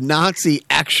that this Nazi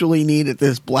actually needed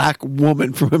this black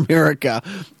woman from America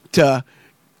to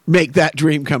make that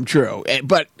dream come true.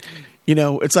 But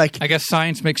it's like, I guess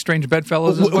science makes strange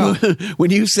bedfellows as well.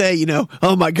 When you say,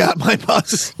 oh my God, my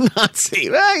boss is Nazi,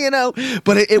 well,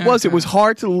 but it was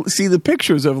hard to see the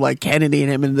pictures of like Kennedy and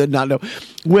him and then not know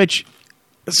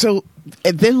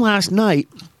and then last night,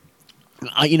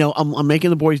 I'm making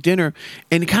the boys dinner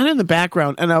and kind of in the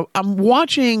background and I'm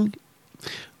watching,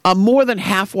 I'm more than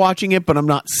half watching it, but I'm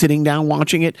not sitting down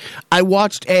watching it. I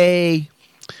watched it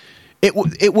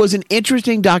was an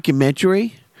interesting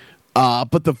documentary.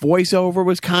 But the voiceover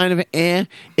was kind of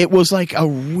It was like a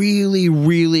really,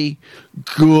 really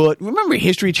good. Remember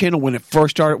History Channel when it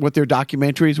first started? What their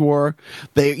documentaries were?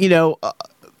 They,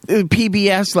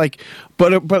 PBS,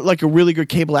 but like a really good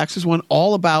cable access one,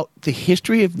 all about the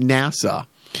history of NASA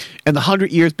and the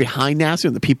 100 years behind NASA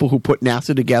and the people who put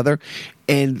NASA together.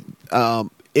 And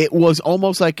it was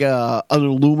almost like an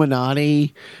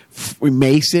Illuminati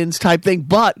Masons type thing.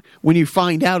 But when you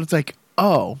find out, it's like,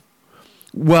 oh.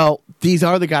 Well, these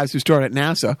are the guys who started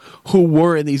NASA who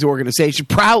were in these organizations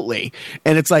proudly.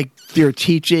 And it's like their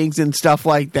teachings and stuff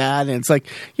like that. And it's like,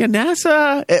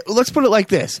 NASA, let's put it like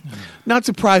this. Not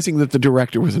surprising that the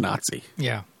director was a Nazi.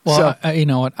 Yeah. Well, you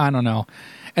know what? I don't know.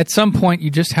 At some point,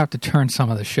 you just have to turn some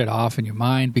of the shit off in your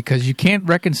mind because you can't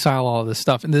reconcile all of this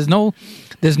stuff. And there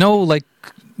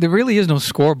really is no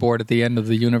scoreboard at the end of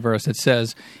the universe that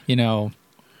says,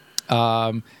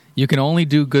 you can only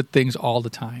do good things all the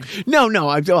time. No,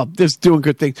 I'm just doing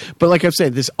good things. But like I've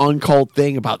said, this occult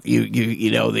thing about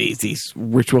these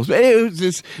rituals.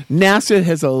 NASA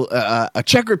has a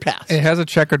checkered past. It has a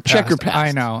checkered past.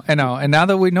 I know. And now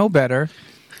that we know better,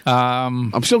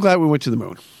 I'm so glad we went to the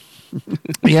moon.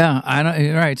 Yeah, I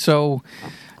know. Right. So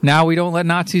now we don't let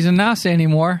Nazis in NASA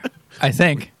anymore. I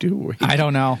think. Do we? I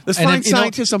don't know. Let's find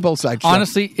scientists on both sides.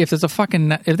 Honestly, if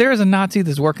there is a Nazi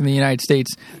that's working in the United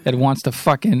States that wants to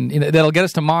that'll get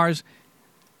us to Mars,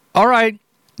 all right,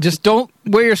 just don't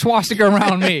wear your swastika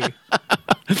around me.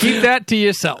 Keep that to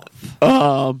yourself.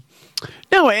 No,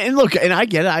 and look, and I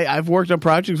get it. I've worked on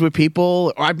projects with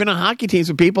people, or I've been on hockey teams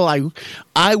with people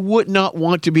I would not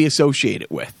want to be associated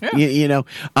with. Yeah.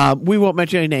 We won't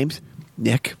mention any names.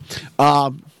 Nick.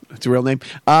 It's a real name.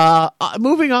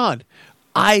 Moving on.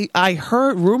 I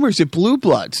heard rumors that Blue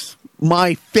Bloods,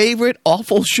 my favorite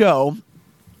awful show.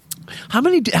 How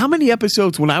many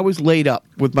episodes when I was laid up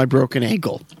with my broken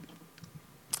ankle?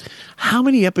 How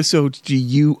many episodes do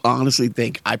you honestly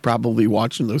think I probably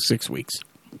watched in those 6 weeks?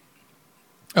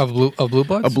 Of Blue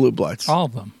Bloods? Of Blue Bloods. All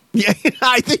of them. Yeah,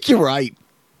 I think you're right.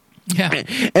 Yeah.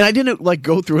 And I didn't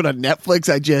go through it on Netflix.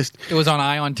 It was on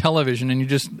Ion Television,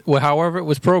 and however it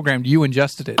was programmed, you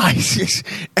ingested it.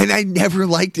 And I never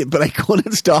liked it, but I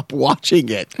couldn't stop watching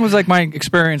it. It was like my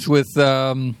experience with,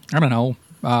 Growing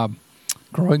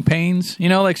Pains.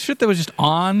 Like shit that was just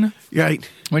on right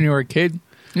when you were a kid.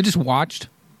 You just watched.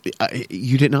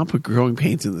 You did not put Growing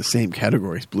Pains in the same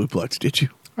category as Blue Bloods, did you?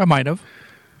 I might have.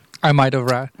 I might,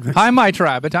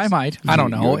 Rabbit. I might. I don't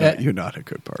know. You're not a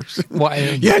good person. Well,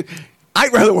 yeah,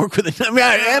 I'd rather work with it. I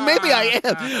mean, maybe I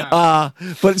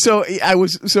am. But so I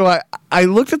was. So I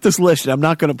looked at this list, and I'm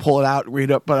not going to pull it out and read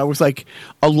it, but I was like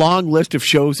a long list of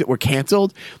shows that were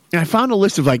canceled, and I found a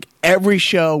list of like every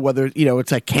show, whether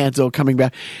it's like canceled, coming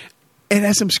back. And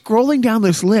as I'm scrolling down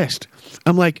this list,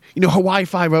 I'm like, Hawaii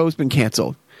Five-0 has been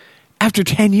canceled after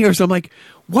 10 years. I'm like,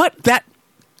 what? That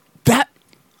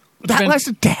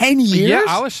lasted 10 years? Yeah,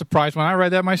 I was surprised when I read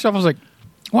that myself. I was like,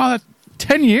 wow, that's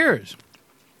 10 years.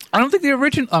 I don't think the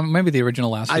original, maybe the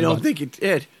original lasted. I don't think it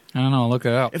did. I don't know. Look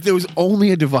it up. If there was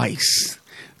only a device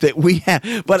that we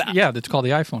had, but yeah, that's called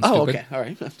the iPhone. Oh, stupid. okay, all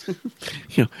right.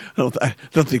 I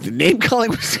don't think the name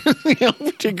calling was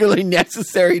particularly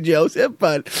necessary, Joseph.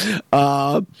 But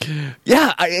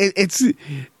it's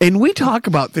and we talk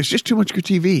about there's just too much good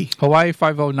TV. Hawaii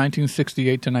 5-0,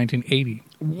 1968 to 1980.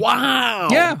 Wow.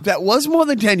 Yeah, that was more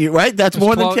than 10 years, right? That's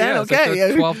more 12, than 10. yeah, Okay,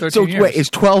 like 12, 13 so years. wait, is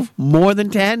 12 more than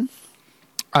 10?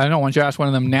 I don't know. Why don't you ask one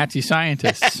of them Nazi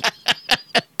scientists?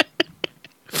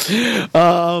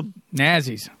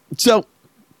 Nazis. So,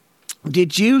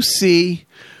 did you see?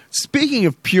 Speaking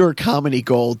of pure comedy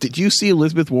gold, did you see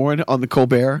Elizabeth Warren on the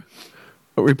Colbert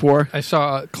Report? I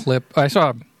saw a clip. I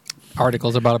saw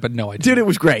articles about it, but no, I didn't. Dude, it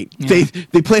was great. Yeah.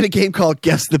 They played a game called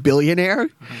Guess the Billionaire,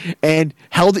 and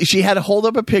she had to hold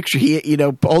up a picture.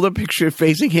 Hold up a picture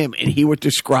facing him, and he would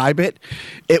describe it.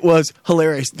 It was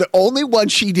hilarious. The only one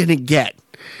she didn't get,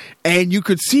 and you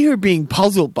could see her being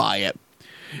puzzled by it.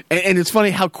 And it's funny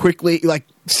how quickly, like,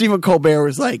 Stephen Colbert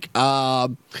was like, has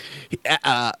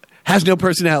no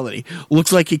personality.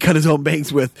 Looks like he cut his own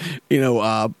bangs with,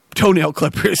 toenail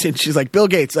clippers. And she's like, Bill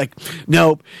Gates, like,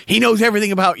 nope, he knows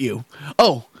everything about you.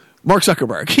 Oh, Mark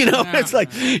Zuckerberg, it's like,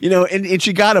 and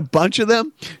she got a bunch of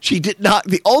them. She did not,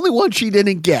 the only one she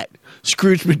didn't get,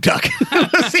 Scrooge McDuck.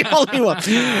 That's the only one.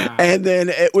 And then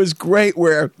it was great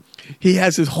where he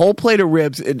has his whole plate of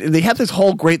ribs, and they have this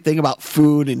whole great thing about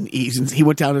food. And he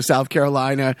went down to South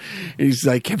Carolina, and he's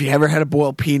like, "Have you ever had a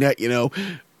boiled peanut?"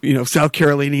 South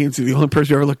Carolinians are the only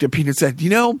person who ever looked at peanuts and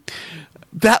said,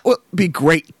 that would be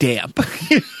great damp.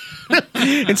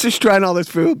 And so he's trying all this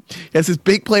food. He has this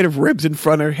big plate of ribs in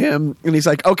front of him, and he's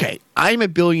like, "Okay, I'm a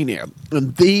billionaire,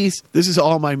 and this is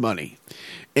all my money.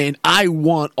 And I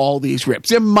want all these ribs.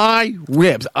 They're my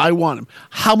ribs. I want them.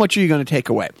 How much are you going to take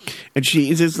away?" And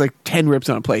it's like 10 ribs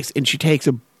on a plate, and she takes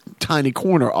a tiny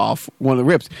corner off one of the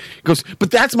ribs. He goes,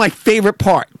 "But that's my favorite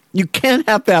part. You can't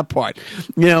have that part.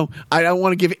 I don't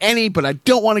want to give any, but I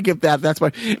don't want to give that. That's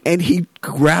my." And he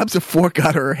grabs a fork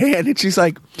out of her hand, and she's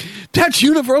like, "That's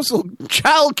universal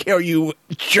child care, you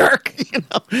jerk."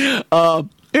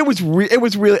 It was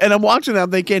really, and I'm watching that,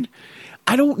 I'm thinking,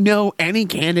 I don't know any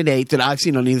candidate that I've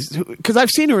seen on these, because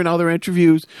I've seen her in other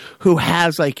interviews, who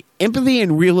has like empathy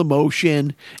and real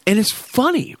emotion, and it's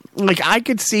funny. Like, I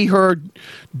could see her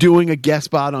doing a guest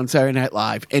spot on Saturday Night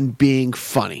Live and being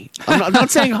funny. I'm not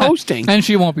saying hosting. And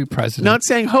she won't be president. Not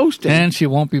saying hosting. And she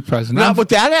won't be president. Not with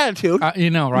that attitude.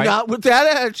 Right? Not with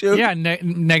that attitude. Yeah,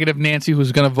 negative Nancy,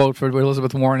 who's going to vote for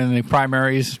Elizabeth Warren in the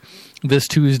primaries this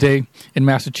Tuesday in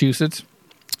Massachusetts.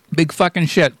 Big fucking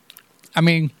shit. I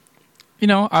mean,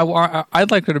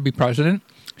 I'd like her to be president.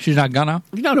 She's not gonna.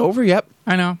 You're not over yet.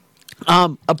 I know.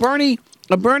 A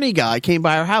Bernie guy came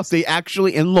by our house. They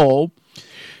actually, in Lowell,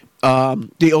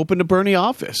 they opened a Bernie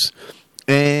office.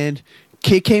 And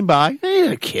kid came by,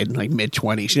 a kid, like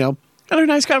mid-20s, had a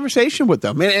nice conversation with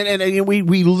them. And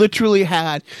we literally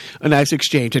had a nice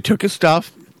exchange. I took his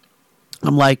stuff.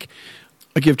 I'm like,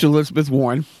 I give it to Elizabeth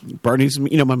Warren. Bernie's,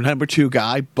 my number 2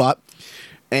 guy, but...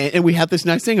 And we had this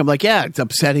nice thing. I'm like, yeah, it's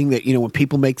upsetting that, when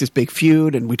people make this big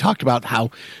feud. And we talked about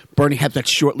how Bernie had that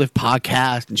short-lived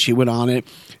podcast, and she went on it.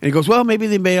 And he goes, well, maybe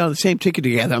they made it on the same ticket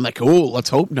together. I'm like, oh, let's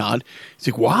hope not. He's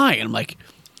like, why? And I'm like,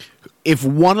 if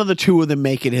one of the two of them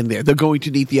make it in there, they're going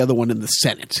to need the other one in the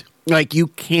Senate. Like, you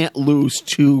can't lose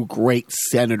 2 great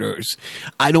senators.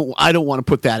 I don't want to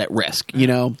put that at risk,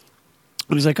 And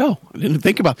he's like, oh, I didn't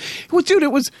think about it. Well, dude,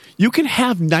 you can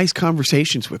have nice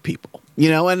conversations with people.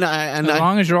 And as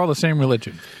long as you're all the same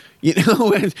religion.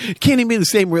 It can't even be the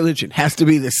same religion. Has to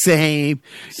be the same,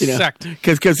 sect.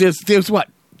 Because there's what,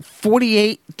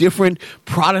 48 different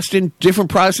Protestant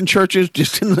churches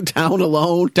just in the town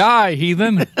alone. Die,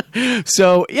 heathen.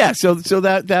 So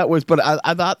that was, but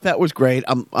I thought that was great.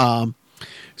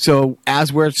 So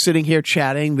as we're sitting here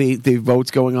chatting, the vote's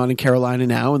going on in Carolina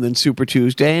now, and then Super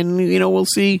Tuesday, and we'll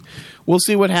see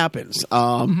what happens.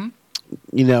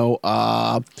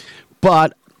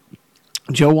 But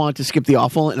Joe wanted to skip the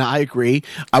awful, and I agree.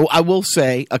 I will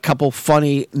say a couple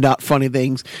funny, not funny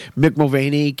things. Mick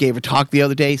Mulvaney gave a talk the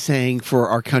other day saying for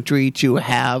our country to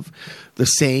have the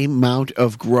same amount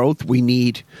of growth, we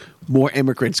need more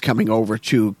immigrants coming over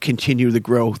to continue the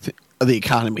growth of the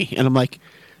economy. And I'm like,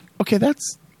 okay,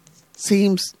 that's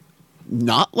seems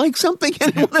not like something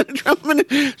anyone in Trump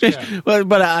administration.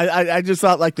 But I just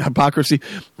thought like the hypocrisy.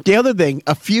 The other thing,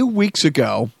 a few weeks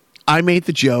ago, I made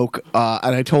the joke,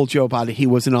 and I told Joe about it. He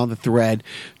wasn't on the thread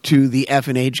to the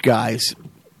F&H guys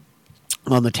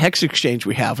on the text exchange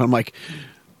we have. I'm like,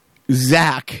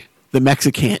 Zach, the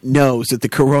Mexican, knows that the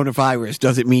coronavirus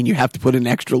doesn't mean you have to put an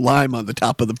extra lime on the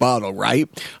top of the bottle, right?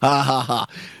 Ha ha ha.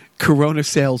 Corona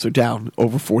sales are down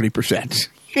over 40%.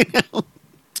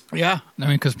 Yeah, I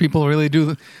mean, because people really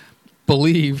do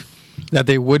believe that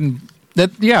they wouldn't.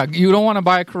 You don't want to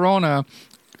buy a Corona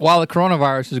while the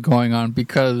coronavirus is going on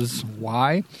because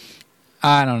why?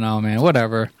 I don't know, man.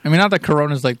 Whatever. I mean, not that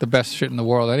Corona's like the best shit in the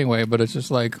world anyway, but it's just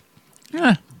like,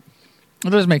 it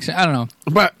doesn't make sense. I don't know.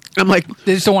 But I'm like,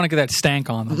 they just don't want to get that stank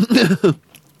on them.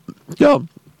 Yo.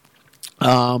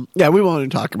 We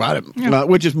won't talk about it. Yeah.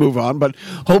 We'll just move on. But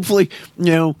hopefully,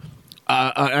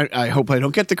 I hope I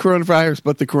don't get the coronavirus,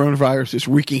 but the coronavirus is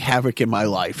wreaking havoc in my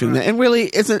life, and really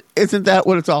isn't that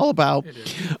what it's all about? It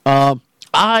is.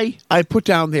 I put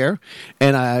down there,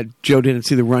 and Joe didn't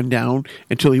see the rundown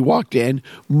until he walked in,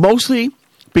 mostly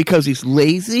because he's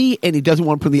lazy and he doesn't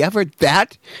want to put the effort.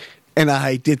 And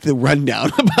I did the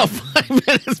rundown about 5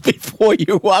 minutes before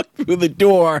you walked through the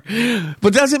door.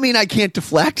 But doesn't mean I can't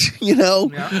deflect,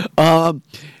 Yeah.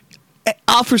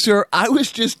 Officer, I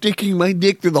was just sticking my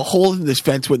dick through the hole in this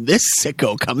fence when this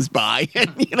sicko comes by.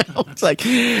 And, it's like,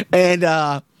 and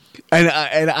I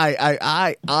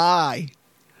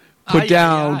put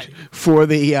down for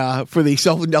the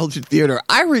self-indulgent theater.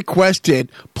 I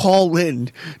requested Paul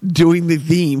Lynde doing the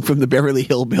theme from the Beverly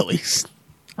Hillbillies.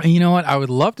 You know what? I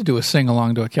would love to do a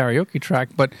sing-along to a karaoke track,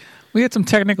 but we had some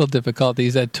technical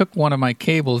difficulties that took one of my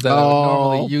cables that I would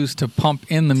normally use to pump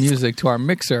in the music to our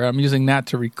mixer. I'm using that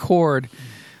to record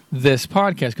this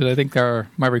podcast because I think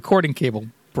my recording cable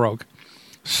broke.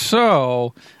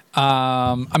 So,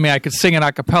 I could sing it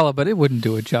a cappella, but it wouldn't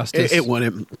do it justice. It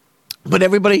wouldn't. But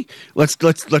everybody, let's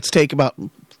take about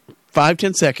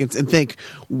 5-10 seconds and think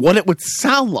what it would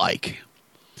sound like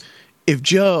if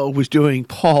Joe was doing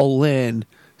Paul Lynde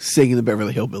singing the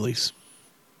Beverly Hillbillies.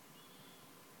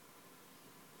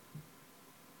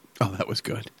 Oh, that was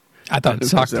good. I thought it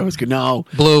sucked. That was good. No,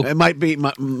 Blue. It might be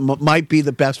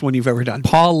the best one you've ever done.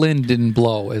 Paul Lynde didn't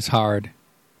blow as hard.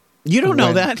 You don't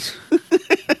know that.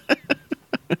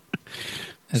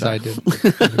 As I did.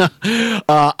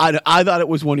 I thought it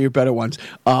was one of your better ones.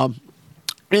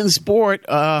 In sport,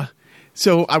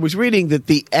 so I was reading that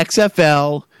the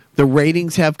XFL, the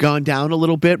ratings have gone down a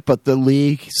little bit, but the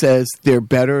league says they're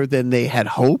better than they had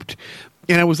hoped.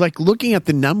 And I was like looking at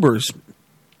the numbers.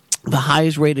 The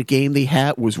highest rated game they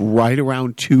had was right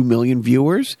around 2 million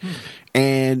viewers.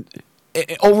 And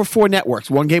over 4 networks.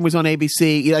 One game was on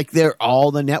ABC. Like all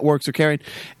the networks are carrying.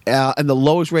 And the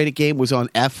lowest rated game was on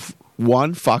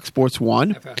F1, Fox Sports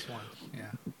 1. FS1, yeah.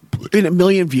 In 1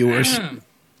 million viewers.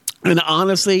 And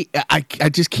honestly, I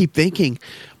just keep thinking,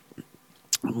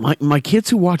 my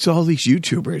kids who watch all these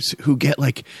YouTubers who get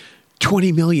like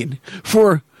 20 million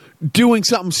for doing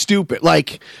something stupid,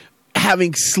 like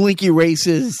having slinky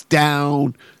races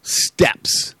down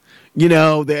steps,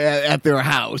 at their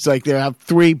house. Like they have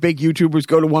 3 big YouTubers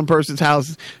go to one person's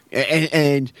house,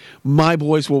 and my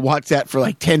boys will watch that for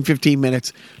like 10, 15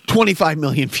 minutes, 25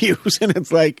 million views. And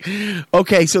it's like,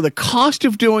 okay, so the cost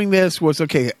of doing this was, I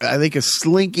think a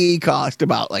slinky cost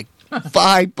about like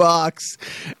 $5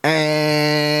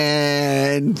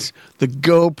 and the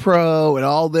GoPro and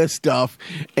all this stuff.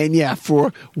 And yeah,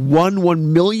 for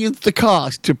 1/1,000,000th the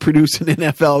cost to produce an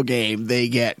NFL game, they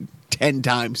get 10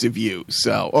 times the views.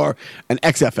 Or an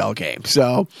XFL game.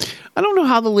 So I don't know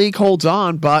how the league holds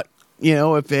on, but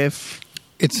if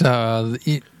it's I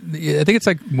think it's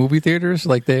like movie theaters,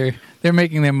 like they're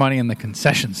making their money in the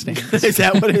concession stands. Is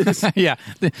that what it is? Yeah,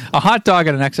 a hot dog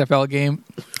at an XFL game,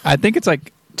 I think it's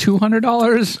like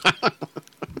 $200.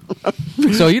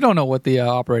 So you don't know what the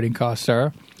operating costs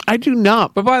are. I do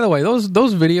not. But by the way, those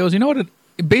videos, you know what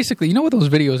basically, you know what those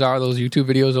videos are? Those YouTube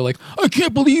videos are like, I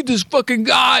can't believe this fucking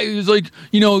guy is like,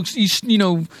 he's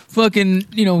fucking,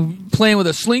 playing with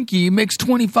a slinky. He makes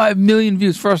 25 million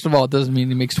views. First of all, it doesn't mean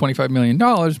he makes $25 million,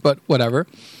 but whatever.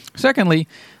 Secondly,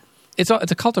 it's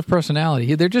a cult of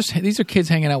personality. These are kids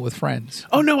hanging out with friends.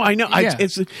 Oh no, I know. Yeah.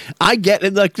 I get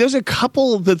it. Like there's a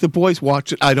couple that the boys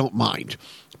watch it. I don't mind,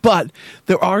 but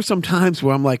there are some times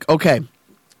where I'm like, okay,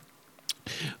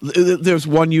 there's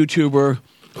one YouTuber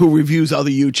who reviews other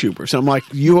YouTubers. I'm like,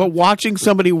 you are watching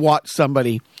somebody watch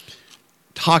somebody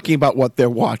talking about what they're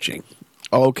watching.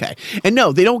 Okay, and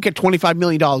no, they don't get $25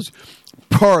 million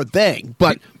per thing.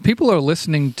 But people are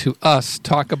listening to us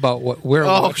talk about what we're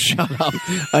watching. Shut up.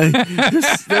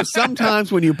 There's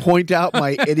sometimes when you point out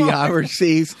my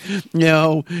idiocies,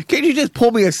 can't you just pull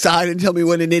me aside and tell me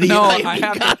what an idiot No, I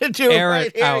have gotta to do air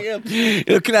right it out.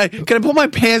 here? Can I pull my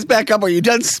pants back up? Are you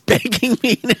done spanking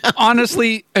me now?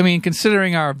 Honestly, I mean,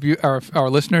 considering our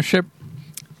listenership,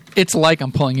 it's like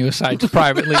I'm pulling you aside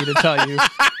privately to tell you.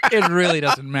 It really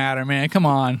doesn't matter, man. Come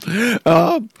on.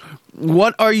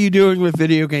 What are you doing with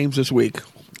video games this week?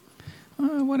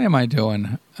 What am I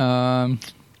doing? Not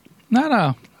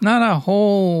a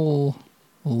whole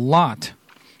lot.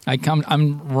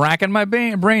 I'm racking my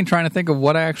brain trying to think of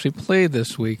what I actually played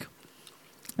this week,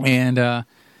 and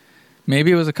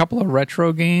maybe it was a couple of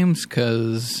retro games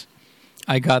because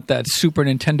I got that Super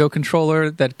Nintendo controller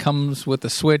that comes with the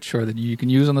Switch, or that you can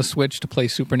use on the Switch to play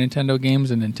Super Nintendo games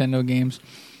and Nintendo games.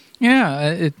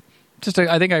 Yeah,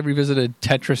 I think I revisited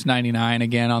Tetris 99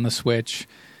 again on the Switch.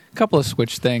 A couple of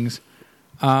Switch things.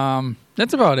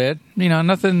 That's about it.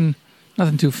 Nothing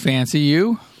too fancy.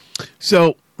 You?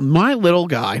 So my little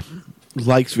guy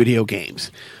likes video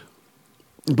games,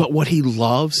 but what he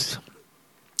loves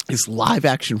is live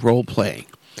action role playing.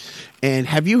 And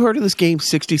have you heard of this game,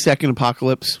 60 Second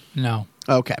Apocalypse? No.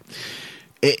 Okay.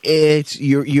 It's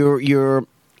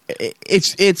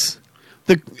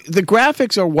the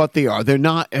graphics are what they are. They're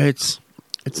not. It's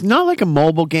not like a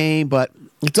mobile game, but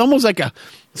it's almost like a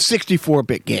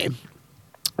 64-bit game.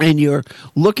 And you're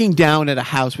looking down at a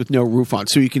house with no roof on,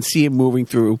 so you can see it moving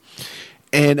through.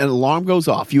 And an alarm goes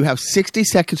off. You have 60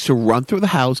 seconds to run through the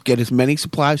house, get as many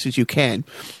supplies as you can,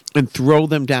 and throw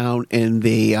them down in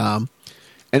the.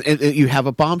 And you have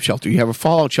a bomb shelter. You have a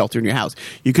fallout shelter in your house.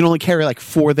 You can only carry like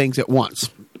 4 things at once.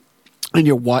 And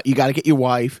you got to get your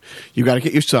wife, you got to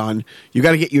get your son, you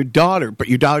got to get your daughter, but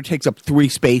your daughter takes up 3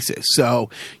 spaces. So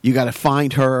you got to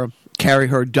find her, carry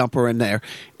her, dump her in there.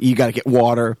 You got to get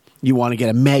water. You want to get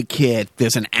a med kit.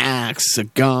 There's an axe, a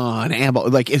gun, ammo,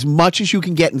 like as much as you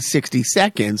can get in 60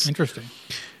 seconds. Interesting.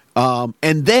 And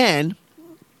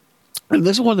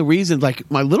this is one of the reasons,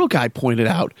 like my little guy pointed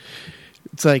out,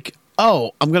 it's like,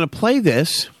 oh, I'm going to play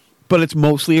this, but it's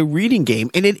mostly a reading game.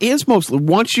 And it is mostly,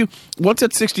 once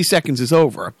that 60 seconds is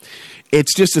over,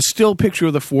 it's just a still picture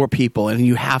of the 4 people. And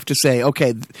you have to say,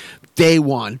 okay, day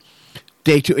 1,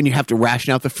 day 2, and you have to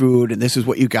ration out the food, and this is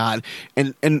what you got.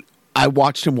 And I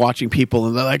watched him watching people,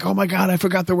 and they're like, oh my God, I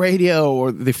forgot the radio,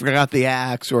 or they forgot the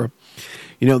axe, or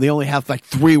they only have like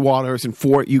 3 waters and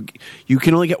 4. You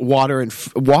can only get water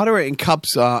and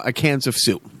cups, cans of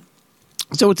soup.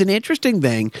 So it's an interesting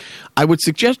thing. I would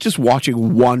suggest just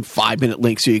watching one 5-minute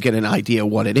link so you get an idea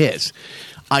what it is.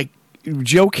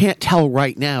 Joe can't tell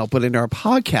right now, but in our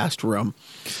podcast room,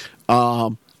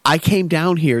 I came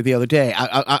down here the other day.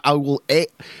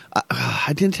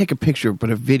 I didn't take a picture, but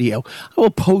a video. I will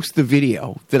post the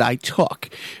video that I took,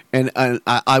 and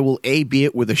I will be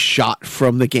it with a shot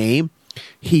from the game.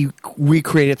 He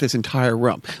recreated this entire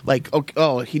room. Like,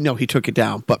 he took it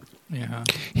down, but. Yeah.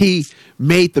 He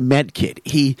made the med kit.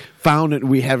 He found it.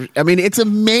 It's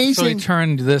amazing. So he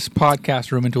turned this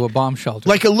podcast room into a bomb shelter.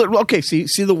 Like a little. Okay, see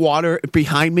the water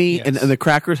behind me, yes. and the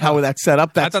crackers. How that's set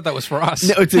up? I thought that was for us.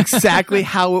 No, it's exactly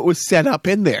how it was set up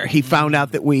in there. He found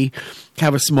out that we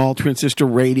have a small transistor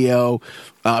radio.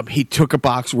 He took a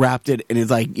box, wrapped it, and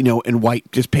it's like in white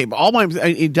just paper.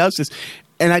 He does this,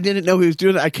 and I didn't know he was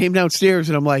doing it. I came downstairs,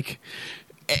 and I'm like.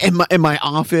 In my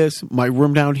office, my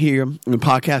room down here, the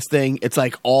podcast thing, it's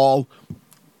like all.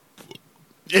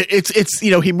 It's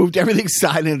he moved everything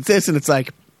aside, and it's this, and it's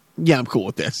like, yeah, I'm cool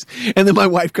with this. And then my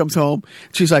wife comes home,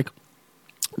 she's like,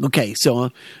 okay, so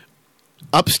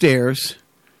upstairs,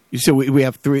 so we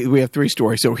have 3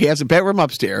 stories. So he has a bedroom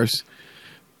upstairs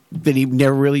that he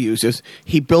never really uses.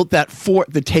 He built that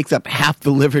fort that takes up half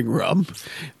the living room.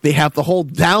 They have the whole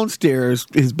downstairs,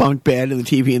 his bunk bed and the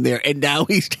TV in there, and now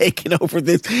he's taken over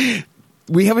this.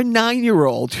 We have a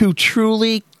 9-year-old who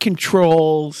truly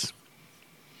controls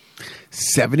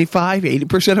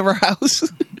 75-80% of our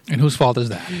house. And whose fault is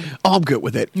that? Oh, I'm good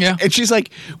with it. Yeah. And she's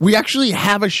like, we actually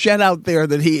have a shed out there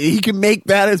that he can make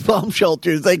that as bomb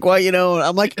shelter. It's like, well,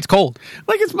 I'm like, it's cold.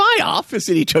 Like, it's my office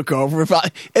that he took over.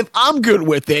 If I'm good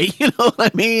with it, you know what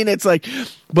I mean? It's like,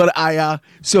 but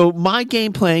so my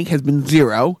game playing has been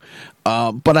 0,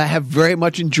 but I have very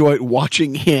much enjoyed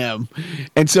watching him.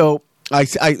 And so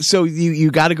so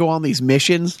you got to go on these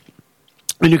missions.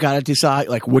 And you got to decide,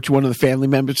 like, which one of the family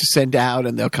members to send out,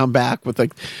 and they'll come back with,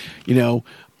 like,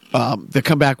 they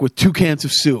come back with 2 cans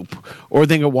of soup or a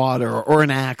thing of water or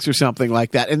an axe or something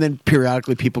like that. And then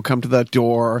periodically people come to the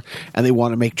door and they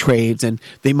want to make trades, and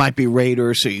they might be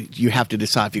raiders, so you have to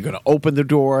decide if you're going to open the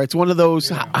door. It's one of those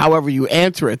however you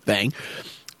answer it thing.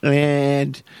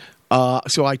 And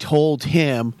so I told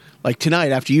him, like,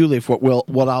 tonight after you leave,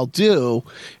 what I'll do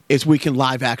is we can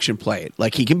live action play it.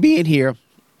 Like, he can be in here.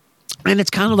 And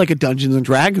it's kind of like a Dungeons and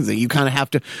Dragons thing. You kind of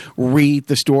have to read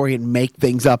the story and make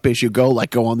things up as you go, like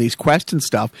go on these quests and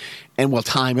stuff. And we'll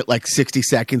time it like 60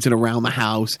 seconds and around the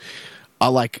house.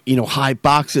 Like, hide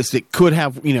boxes that could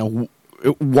have,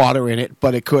 water in it,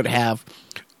 but it could have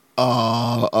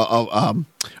a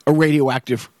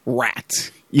radioactive rat,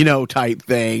 type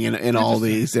thing and all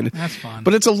these. And that's fun.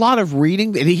 But it's a lot of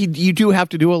reading. And you do have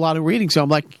to do a lot of reading. So I'm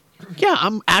like, yeah,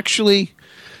 I'm actually...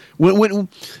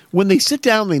 When they sit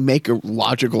down, they make a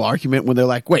logical argument. When they're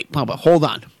like, "Wait, Papa, hold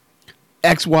on,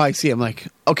 X, Y, Z." I'm like,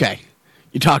 "Okay,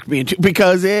 you talked me into,"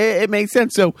 because it makes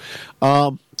sense. So,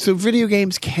 so video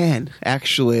games can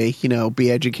actually,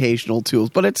 be educational tools,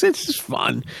 but it's just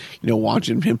fun,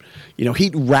 watching him.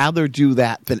 He'd rather do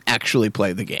that than actually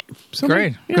play the game. So,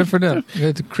 great, good for them.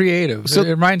 It's creative. So, it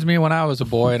reminds me of when I was a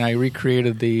boy and I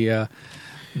recreated the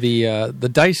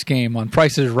dice game on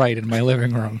Price is Right in my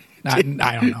living room. I don't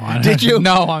know. Did you?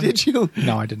 No. Did you?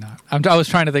 No, I did not. I was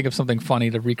trying to think of something funny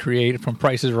to recreate from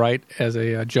Price is Right as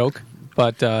a joke,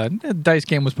 but the dice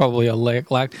game was probably a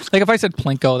lack. Like if I said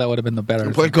Plinko, that would have been the better.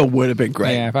 Plinko would have been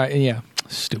great. Yeah,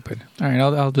 stupid. All right,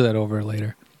 I'll do that over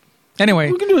later.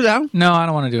 Anyway, we can do it now. No, I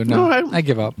don't want to do it now. Right. I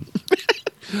give up.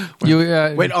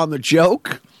 Wait, on the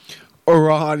joke or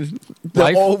on the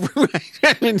life?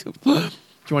 Do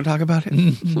you want to talk about it?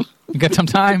 You got some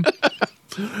time?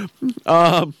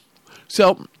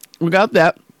 So we got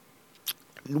that.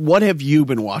 What have you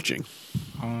been watching?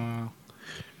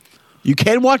 You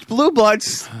can watch Blue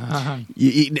Bloods.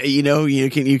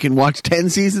 You can watch 10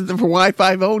 seasons of Hawaii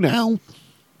Five-0 now.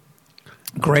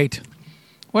 Great.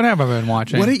 What have I been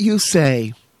watching? What did you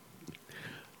say?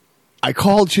 I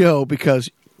called Joe because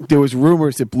there was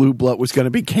rumors that Blue Blood was going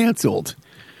to be canceled.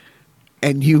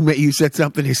 And you said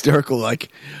something hysterical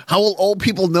like, "How will old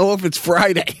people know if it's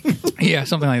Friday?" Yeah,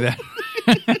 something like that.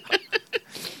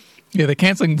 Yeah, they're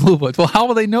canceling Blue Bloods. Well, how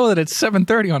will they know that it's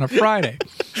 7:30 on a Friday?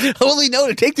 How will they know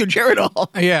to take their Geritol?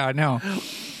 Yeah, I know.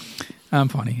 I'm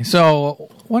funny. So,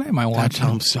 what am I watching? That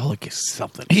Tom Selleck is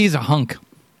something. He's a hunk.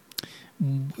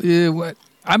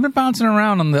 I've been bouncing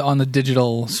around on the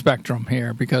digital spectrum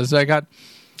here because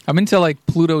I'm into like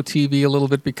Pluto TV a little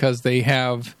bit because they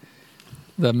have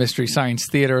the Mystery Science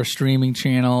Theater streaming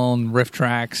channel and Riff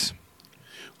Tracks.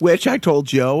 Which I told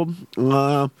Joe,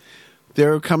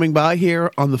 they're coming by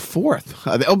here on the 4th.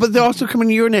 But they're also coming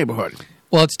to your neighborhood.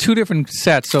 Well, it's 2 different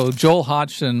sets. So Joel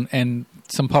Hodgson and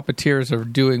some puppeteers are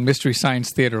doing Mystery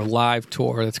Science Theater live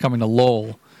tour that's coming to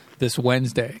Lowell this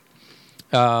Wednesday.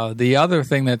 The other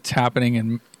thing that's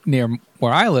happening near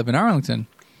where I live in Arlington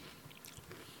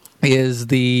is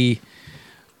the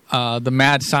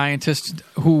mad scientist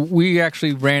who we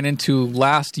actually ran into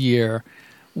last year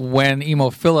when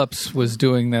Emo Phillips was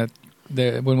doing that.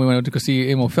 When we went to go see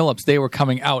Emo Phillips, they were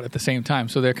coming out at the same time,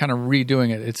 so they're kind of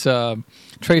redoing it. It's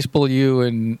Trace Beaulieu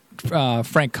and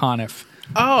Frank Conniff.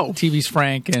 Oh, TV's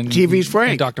Frank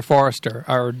and Dr. Forrester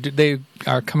are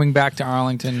coming back to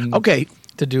Arlington. Okay,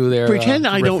 to do their pretend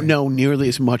I riffing. don't know nearly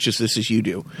as much as this as you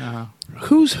do.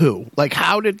 Who's who? Like,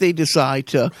 how did they decide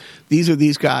to? These are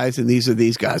these guys and these are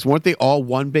these guys. Weren't they all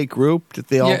one big group? Did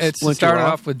they all? Yeah, it started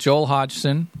off with Joel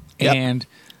Hodgson, Yep. and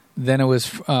then it was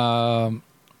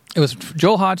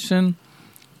Joel Hodgson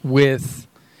with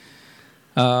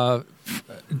the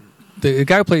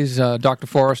guy who plays Dr.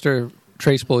 Forrester,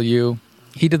 Trace Beaulieu.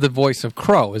 He did the voice of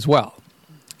Crow as well.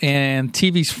 And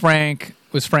TV's Frank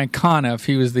was Frank Conniff.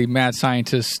 He was the mad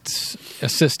scientist's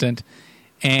assistant.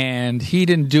 And he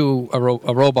didn't do a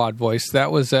robot voice.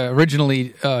 That was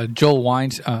originally Josh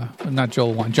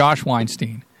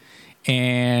Weinstein.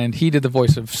 And he did the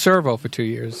voice of Servo for 2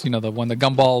 years. The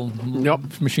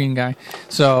gumball machine guy.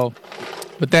 So,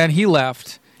 but then he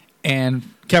left, and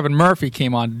Kevin Murphy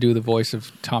came on to do the voice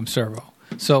of Tom Servo.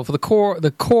 So for the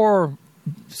core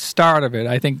start of it,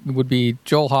 I think would be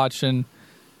Joel Hodgson,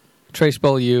 Trace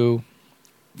Beaulieu,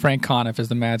 Frank Conniff as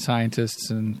the mad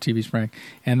scientists and TV's Frank,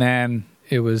 and then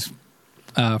it was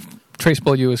Trace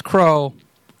Beaulieu as Crow,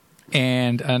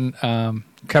 and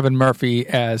Kevin Murphy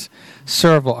as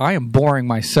Servo. I am boring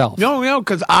myself. No,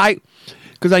 because I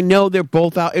know they're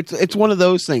both out. It's one of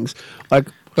those things. Like,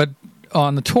 but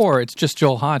on the tour, it's just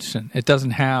Joel Hodgson. It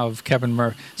doesn't have Kevin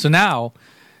Murphy. So now,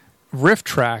 Riff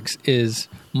Tracks is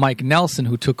Mike Nelson,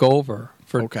 who took over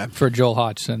for Joel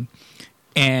Hodgson,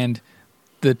 and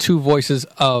the two voices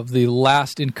of the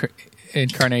last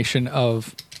incarnation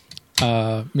of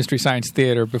Mystery Science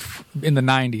Theater in the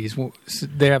 90s.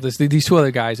 They have these two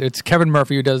other guys. It's Kevin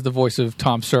Murphy, who does the voice of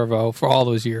Tom Servo for all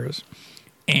those years,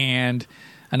 and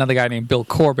another guy named Bill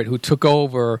Corbett, who took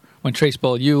over when Trace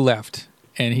Beaulieu left,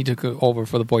 and he took over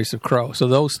for the voice of Crow. So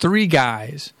those three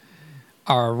guys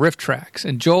are riff tracks,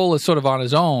 and Joel is sort of on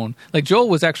his own. Like, Joel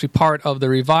was actually part of the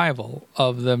revival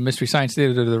of the Mystery Science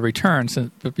Theater, The Return,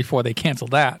 before they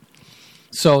canceled that.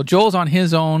 So Joel's on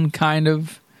his own, kind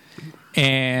of,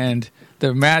 and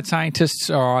the Mad Scientists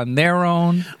are on their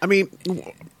own. I mean,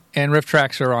 and riff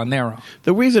tracks are on their own.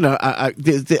 the reason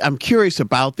I'm curious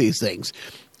about these things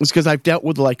is because I've dealt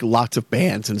with like lots of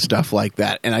bands and stuff like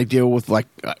that, and I deal with like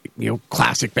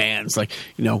classic bands, like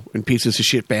and pieces of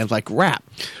shit bands like rap,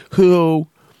 who,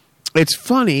 it's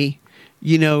funny,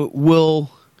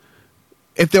 will,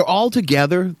 if they're all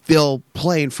together, they'll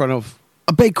play in front of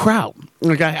a big crowd.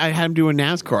 Like I had them doing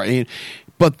NASCAR,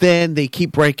 but then they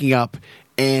keep breaking up,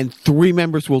 and three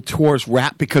members will tour as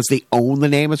Rap because they own the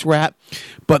name as Rap.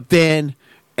 But then,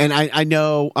 and I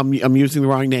know I'm using the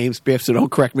wrong names, Biff, so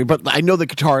don't correct me, but I know the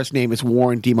guitarist's name is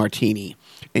Warren DeMartini,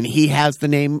 and he has the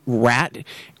name Rat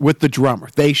with the drummer.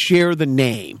 They share the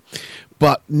name,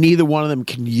 but neither one of them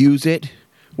can use it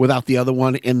without the other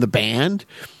one in the band.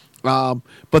 But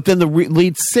then the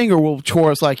lead singer will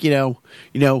tour as like,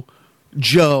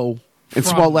 Joe in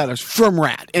small letters from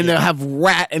Rat, and they'll have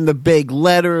Rat in the big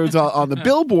letters on the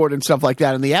billboard and stuff like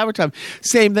that. And the advertising,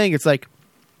 same thing. It's like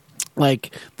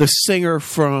the singer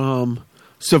from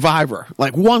Survivor,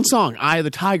 like one song, Eye of the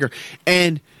Tiger,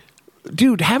 and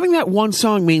dude, having that one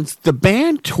song means the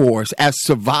band tours as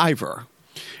Survivor,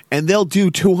 and they'll do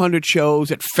 200 shows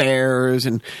at fairs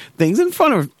and things in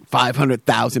front of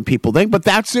 500,000 people. But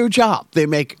that's their job. They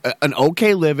make an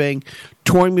okay living,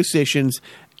 touring musicians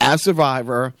as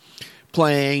Survivor,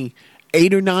 playing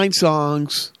 8 or 9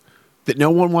 songs that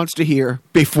no one wants to hear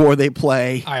before they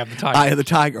play Eye of the Tiger. Eye of the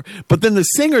Tiger. But then the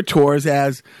singer tours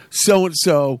as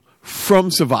so-and-so from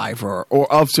Survivor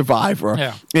or of Survivor.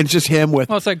 Yeah. And it's just him with...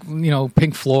 Well, it's like,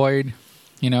 Pink Floyd,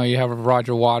 you have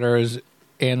Roger Waters,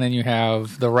 and then you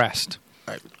have the rest.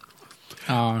 Right.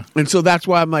 And so that's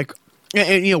why I'm like,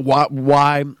 and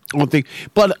why I don't think...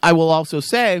 But I will also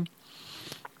say,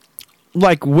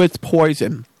 like with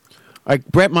Poison... Like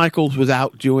Bret Michaels was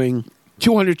out doing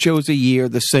 200 shows a year,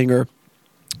 the singer,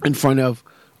 in front of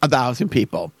 1,000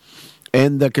 people.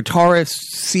 And the guitarist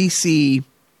C.C.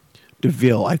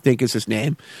 DeVille, I think is his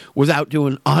name, was out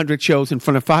doing 100 shows in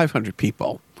front of 500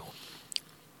 people.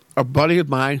 A buddy of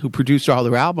mine who produced all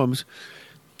their albums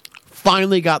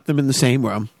finally got them in the same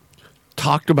room,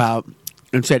 talked about,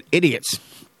 and said, idiots,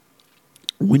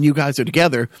 when you guys are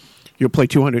together, you'll play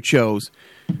 200 shows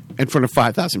in front of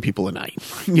 5,000 people a night,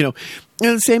 and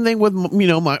the same thing with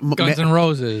Guns N'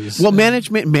 Roses. Well,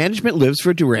 management lives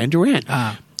for Duran Duran,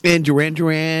 and Duran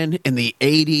Duran in the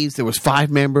 '80s there was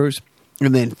 5 members,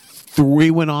 and then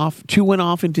 2 went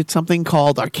off and did something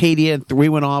called Arcadia, and 3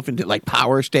 went off and did like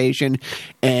Power Station,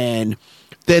 and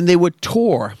then they would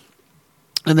tour,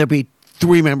 and there'd be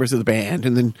 3 members of the band,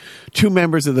 and then 2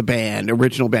 members of the band,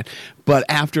 original band. But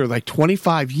after like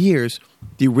 25 years,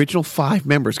 the original 5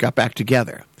 members got back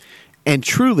together. And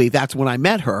truly, that's when I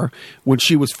met her, when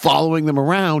she was following them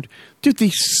around. Dude,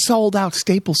 they sold out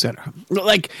Staples Center.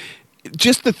 Like,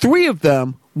 just the 3 of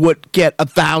them would get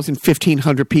 1,000,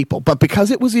 1,500 people. But because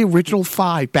it was the original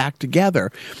 5 back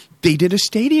together, they did a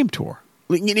stadium tour.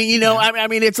 I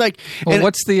mean, it's like. Well,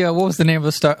 what was the name of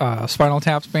the Spinal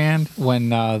Tap's band when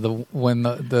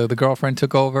the girlfriend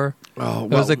took over? Oh, it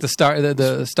was like the star.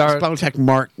 Spinal Tap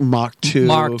Mark II.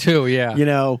 Mark II,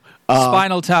 yeah.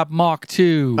 Spinal Tap Mark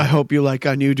II. I hope you like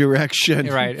A New Direction.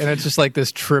 Right, and it's just like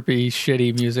this trippy,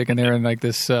 shitty music, and they're in like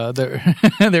this.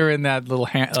 They're in that little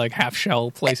half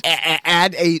shell place.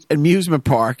 At a amusement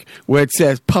park where it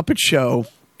says Puppet Show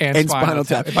and Spinal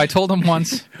Tap. If I told him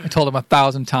once, I told him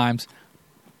 1,000 times.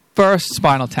 First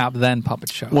Spinal Tap, then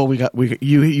Puppet Show. Well,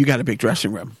 you got a big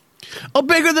dressing room. Oh,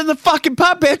 bigger than the fucking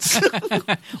puppets.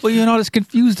 Well, you're not as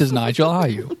confused as Nigel, are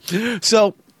you?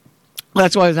 So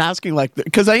that's why I was asking, like,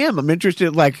 because I'm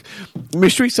interested. Like,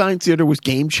 Mystery Science Theater was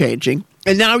game changing,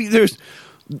 and now there's,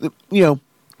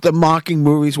 the mocking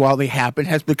movies while they happen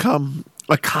has become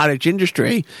a cottage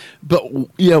industry. But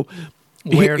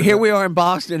here we are in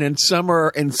Boston, and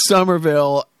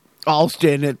Somerville.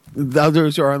 Alston, the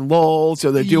others are on Lowell,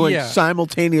 so they're doing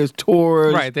simultaneous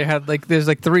tours. Right, they had there's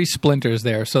 3 splinters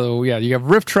there. So yeah, you have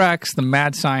Riff Tracks, the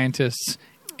Mad Scientists,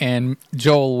 and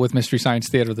Joel with Mystery Science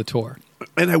Theater, the tour.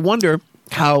 And I wonder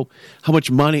how much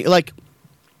money, like,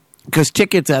 because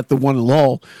tickets at the one in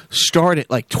Lowell start at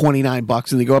like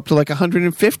 $29 and they go up to like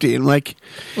 $150. And like,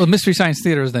 Well, Mystery Science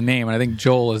Theater is the name, and I think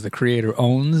Joel, as the creator,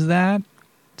 owns that.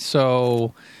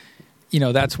 So,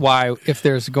 that's why if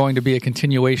there's going to be a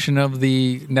continuation of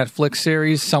the Netflix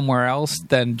series somewhere else,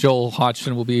 then Joel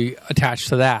Hodgson will be attached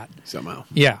to that somehow.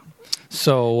 Yeah.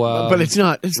 So, but it's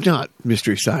not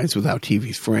Mystery Science without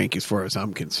TV's Frank, as far as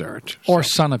I'm concerned. Or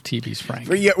son of TV's Frank.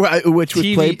 Yeah, which was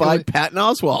played by Patton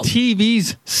Oswalt.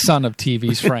 TV's son of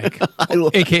TV's Frank,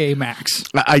 a.k.a. Max.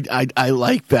 I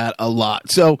like that a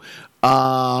lot. So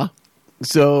that's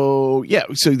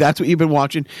what you've been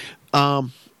watching.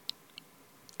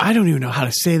 I don't even know how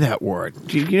to say that word.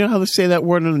 Do you know how to say that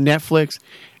word on Netflix?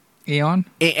 Aeon?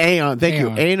 Aeon, thank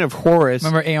you. Aeon of Horus.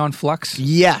 Remember Aeon Flux?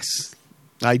 Yes,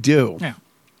 I do. Yeah.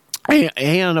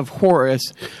 Aeon of Horus,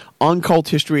 Occult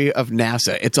History of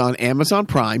NASA. It's on Amazon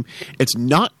Prime. It's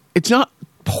not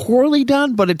poorly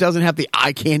done, but it doesn't have the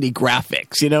eye candy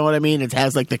graphics. You know what I mean? It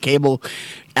has like the cable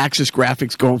access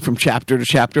graphics going from chapter to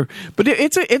chapter. But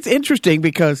it's interesting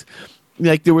because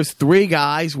like there was 3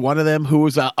 guys, one of them who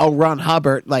was L. Ron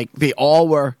Hubbard, like they all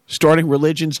were starting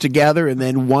religions together, and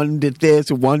then one did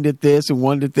this and one did this and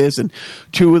one did this, and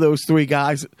 2 of those 3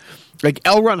 guys, like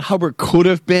L. Ron Hubbard could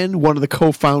have been one of the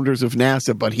co-founders of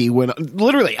NASA, but he went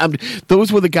literally.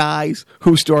 Those were the guys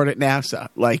who started NASA,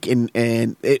 like and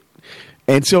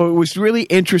so it was really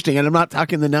interesting. And I'm not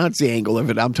talking the Nazi angle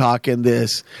of it. I'm talking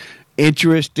this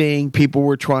interesting. People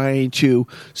were trying to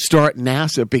start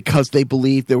NASA because they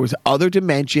believed there was other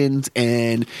dimensions,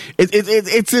 and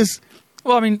it's this.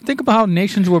 Well, I mean, think about how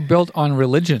nations were built on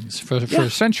religions for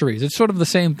centuries. It's sort of the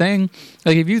same thing.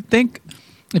 Like if you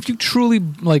truly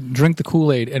like drink the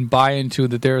Kool-Aid and buy into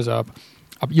that, there's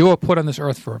you are put on this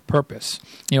earth for a purpose,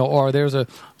 or there's a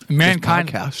mankind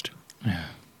podcast. Yeah.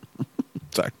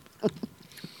 Sorry.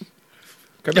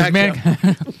 Come back,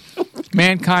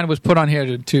 mankind was put on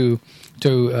here to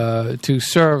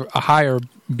serve a higher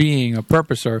being, a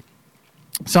purpose, or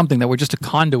something, that we're just a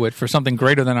conduit for something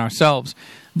greater than ourselves.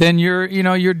 Then you're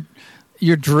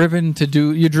driven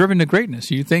to greatness.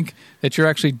 You think that you're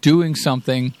actually doing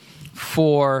something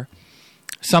for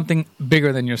something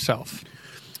bigger than yourself,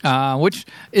 which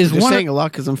is you're saying a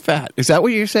lot because I'm fat. Is that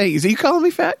what you're saying? Is you calling me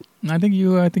fat? I think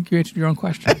you answered your own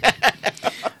question.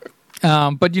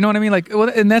 But you know what I mean? Like, well,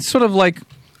 and that's sort of like,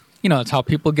 it's how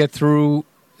people get through.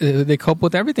 They cope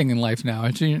with everything in life now.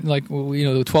 It's like,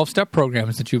 the 12-step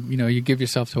programs that you give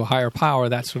yourself to a higher power,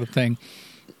 that sort of thing.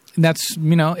 And that's,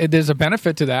 there's a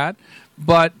benefit to that.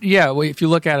 But yeah, if you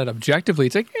look at it objectively,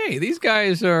 it's like, hey, these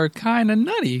guys are kind of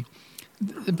nutty,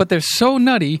 but they're so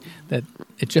nutty that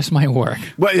it just might work.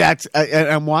 Well,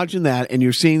 I'm watching that, and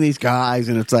you're seeing these guys,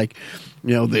 and it's like,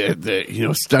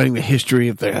 the studying the history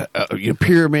of the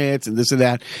pyramids and this and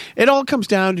that. It all comes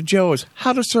down to Joe's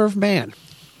How to Serve Man.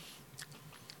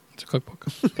 It's a cookbook.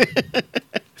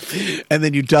 And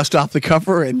then you dust off the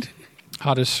cover and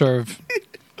how to serve.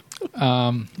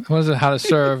 What is it? How to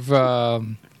serve. How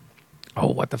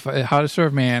to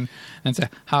serve man, and say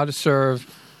how to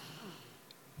serve.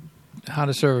 How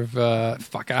to serve? I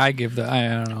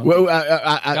don't know. Well,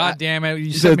 God damn it!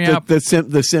 You set me up. The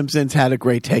Simpsons had a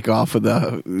great takeoff of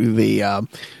the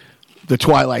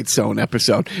Twilight Zone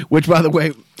episode, which, by the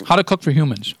way, How to Cook for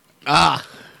Humans. And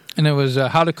it was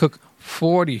how to cook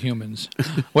 40 humans.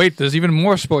 Wait, there's even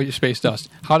more space dust.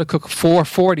 How to cook for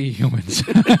 40 humans.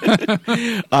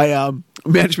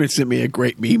 Management sent me a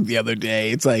great meme the other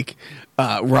day. It's like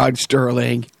Rod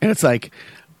Sterling, and it's like,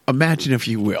 imagine, if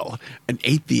you will, an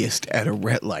atheist at a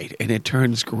red light, and it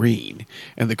turns green,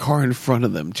 and the car in front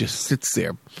of them just sits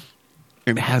there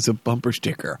and has a bumper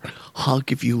sticker,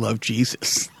 "Honk if you love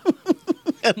Jesus."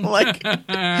 And like,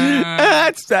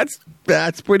 that's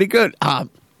pretty good.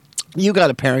 You got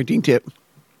a parenting tip?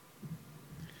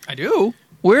 I do.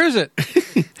 Where is it?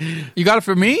 You got it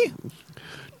for me?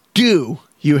 Do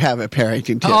you have a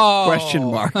parenting tip? Oh.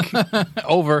 Question mark.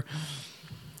 Over.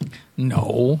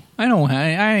 No, I don't.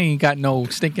 I ain't got no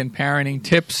stinking parenting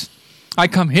tips. I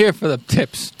come here for the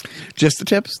tips. Just the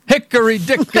tips? Hickory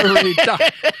dickory dock.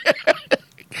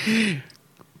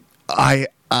 I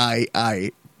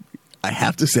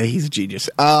have to say he's a genius.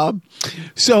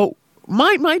 So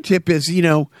my tip is,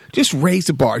 just raise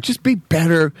the bar. Just be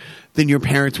better than your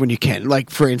parents when you can. Like,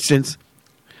 for instance,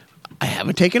 I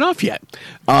haven't taken off yet.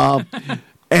 And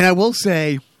I will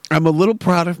say I'm a little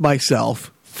proud of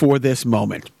myself for this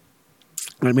moment.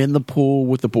 I'm in the pool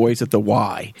with the boys at the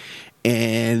Y,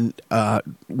 and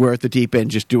we're at the deep end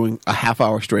just doing a half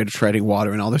hour straight of treading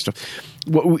water and all this stuff.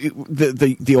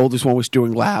 The oldest one was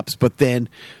doing laps, but then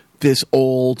this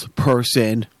old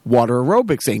person water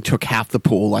aerobics thing took half the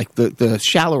pool, like the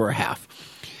shallower half.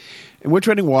 and we're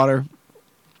treading water,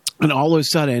 and all of a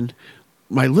sudden,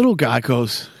 my little guy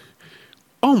goes,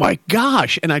 "Oh my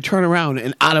gosh!" And I turn around,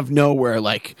 and out of nowhere,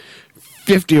 like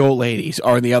 50 old ladies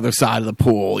are on the other side of the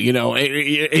pool,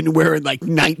 and wearing like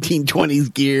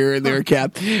 1920s gear and their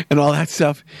cap and all that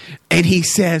stuff. And he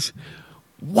says,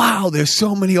 "Wow, there's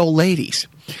so many old ladies."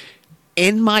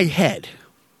 In my head,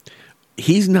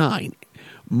 he's 9.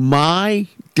 My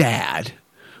dad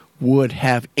would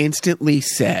have instantly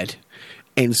said,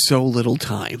 "In so little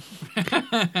time."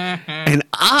 And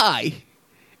I,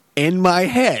 in my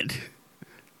head,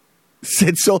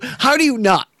 said, "So how do you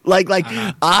not?"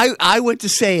 I went to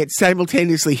say it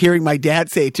simultaneously, hearing my dad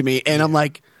say it to me, and I'm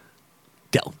like,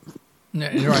 "Don't,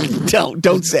 Right.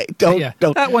 don't say, don't, Yeah.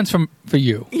 don't." That one's for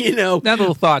you. That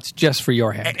little thought's just for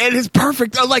your head. And it's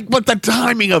perfect. But the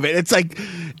timing of it, it's like,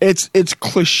 it's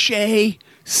cliche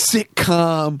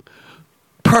sitcom,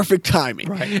 perfect timing.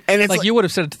 Right. And it's like you would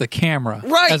have said it to the camera,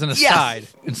 Right, as an aside,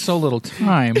 in so little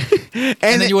time. and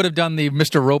then you would have done the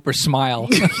Mr. Roper smile.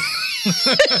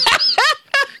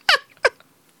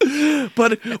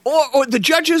 But or the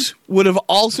judges would have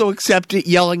also accepted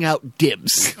yelling out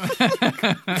dibs.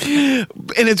 And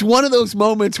it's one of those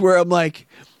moments where I'm like,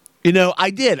 I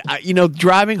did.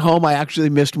 Driving home, I actually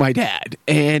missed my dad,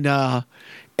 and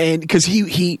because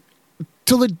he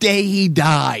till the day he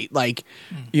died,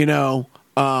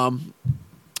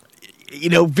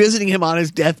 visiting him on his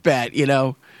deathbed,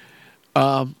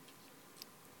 a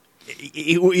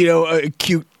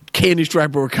cute candy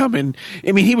striper would come in.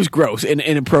 I mean, he was gross and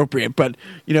inappropriate, but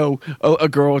a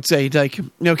girl would say, like,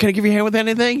 "Can I give you a hand with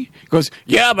anything?" He goes,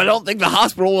 "Yeah, but I don't think the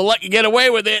hospital will let you get away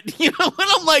with it." And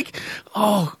I'm like,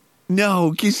 "Oh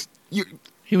no, because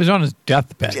He was on his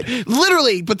deathbed.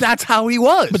 literally." But that's how he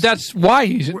was. But that's why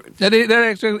he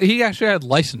actually had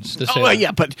license to say that.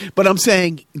 Yeah, but I'm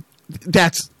saying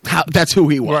that's who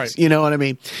he was. Right. You know what I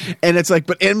mean? And it's like,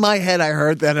 but in my head, I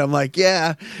heard that. I'm like,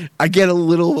 yeah, I get a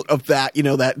little of that,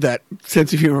 that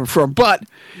sense of humor from,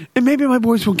 and maybe my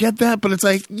boys will get that, but it's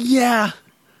like, yeah,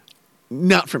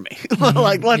 not for me.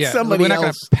 Let somebody We're not going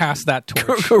else to pass that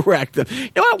torch. correct them.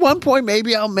 At one point,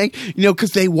 maybe I'll make,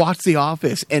 because they watch The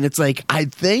Office, and it's like, I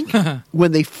think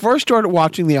when they first started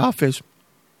watching The Office,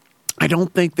 I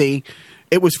don't think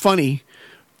it was funny.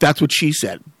 That's what she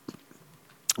said.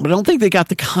 But I don't think they got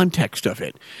the context of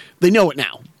it. They know it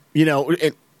now,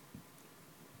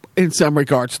 in some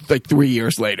regards, like 3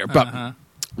 years later. But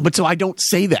so I don't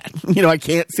say that. I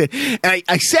can't say, and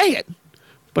I say it,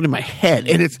 but in my head,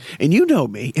 and and you know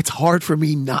me, it's hard for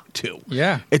me not to.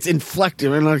 Yeah. It's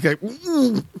inflective, and like,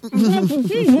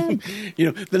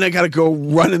 then I got to go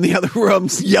run in the other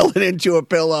rooms, yelling into a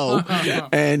pillow,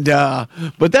 and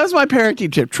but that's my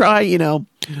parenting tip. Try,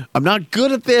 I'm not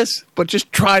good at this, but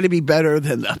just try to be better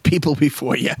than the people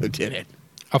before you who did it.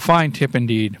 A fine tip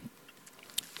indeed.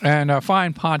 And a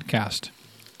fine podcast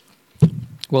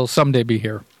will someday be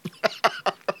here.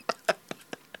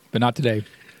 But not today.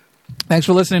 Thanks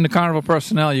for listening to Carnival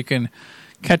Personnel. You can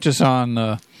catch us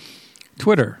on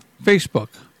Twitter, Facebook,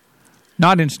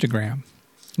 not Instagram,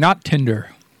 not Tinder.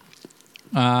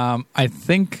 I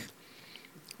think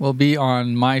we'll be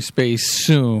on MySpace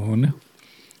soon.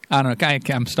 I don't know.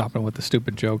 I'm stopping with the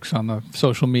stupid jokes on the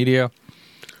social media.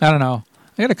 I don't know.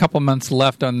 I got a couple months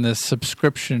left on this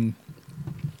subscription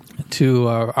to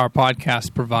our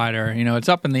podcast provider. It's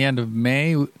up in the end of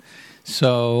May,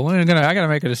 so I got to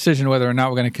make a decision whether or not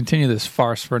we're going to continue this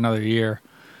farce for another year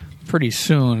pretty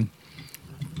soon.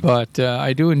 But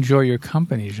I do enjoy your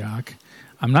company, Jacques.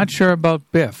 I'm not sure about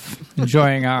Biff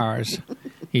enjoying ours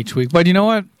each week. But you know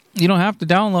what? You don't have to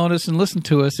download us and listen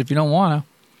to us if you don't want to.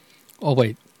 Oh,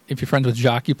 wait. If you're friends with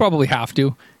Jacques, you probably have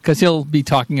to, because he'll be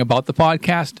talking about the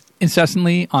podcast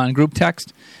incessantly on group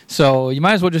text. So you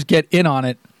might as well just get in on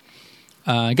it,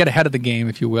 get ahead of the game,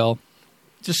 if you will,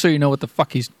 just so you know what the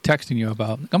fuck he's texting you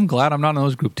about. I'm glad I'm not on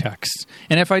those group texts.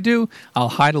 And if I do, I'll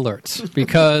hide alerts,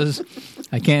 because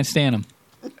I can't stand them.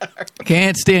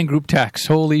 Can't stand group texts.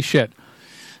 Holy shit.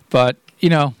 But,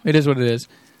 it is what it is.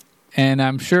 And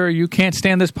I'm sure you can't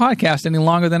stand this podcast any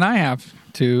longer than I have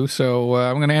to, so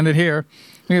I'm going to end it here.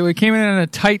 We came in a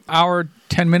tight hour,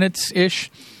 10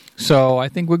 minutes-ish, so I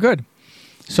think we're good.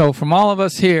 So from all of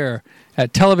us here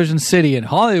at Television City in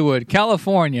Hollywood,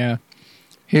 California,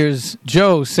 here's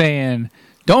Joe saying,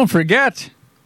 don't forget...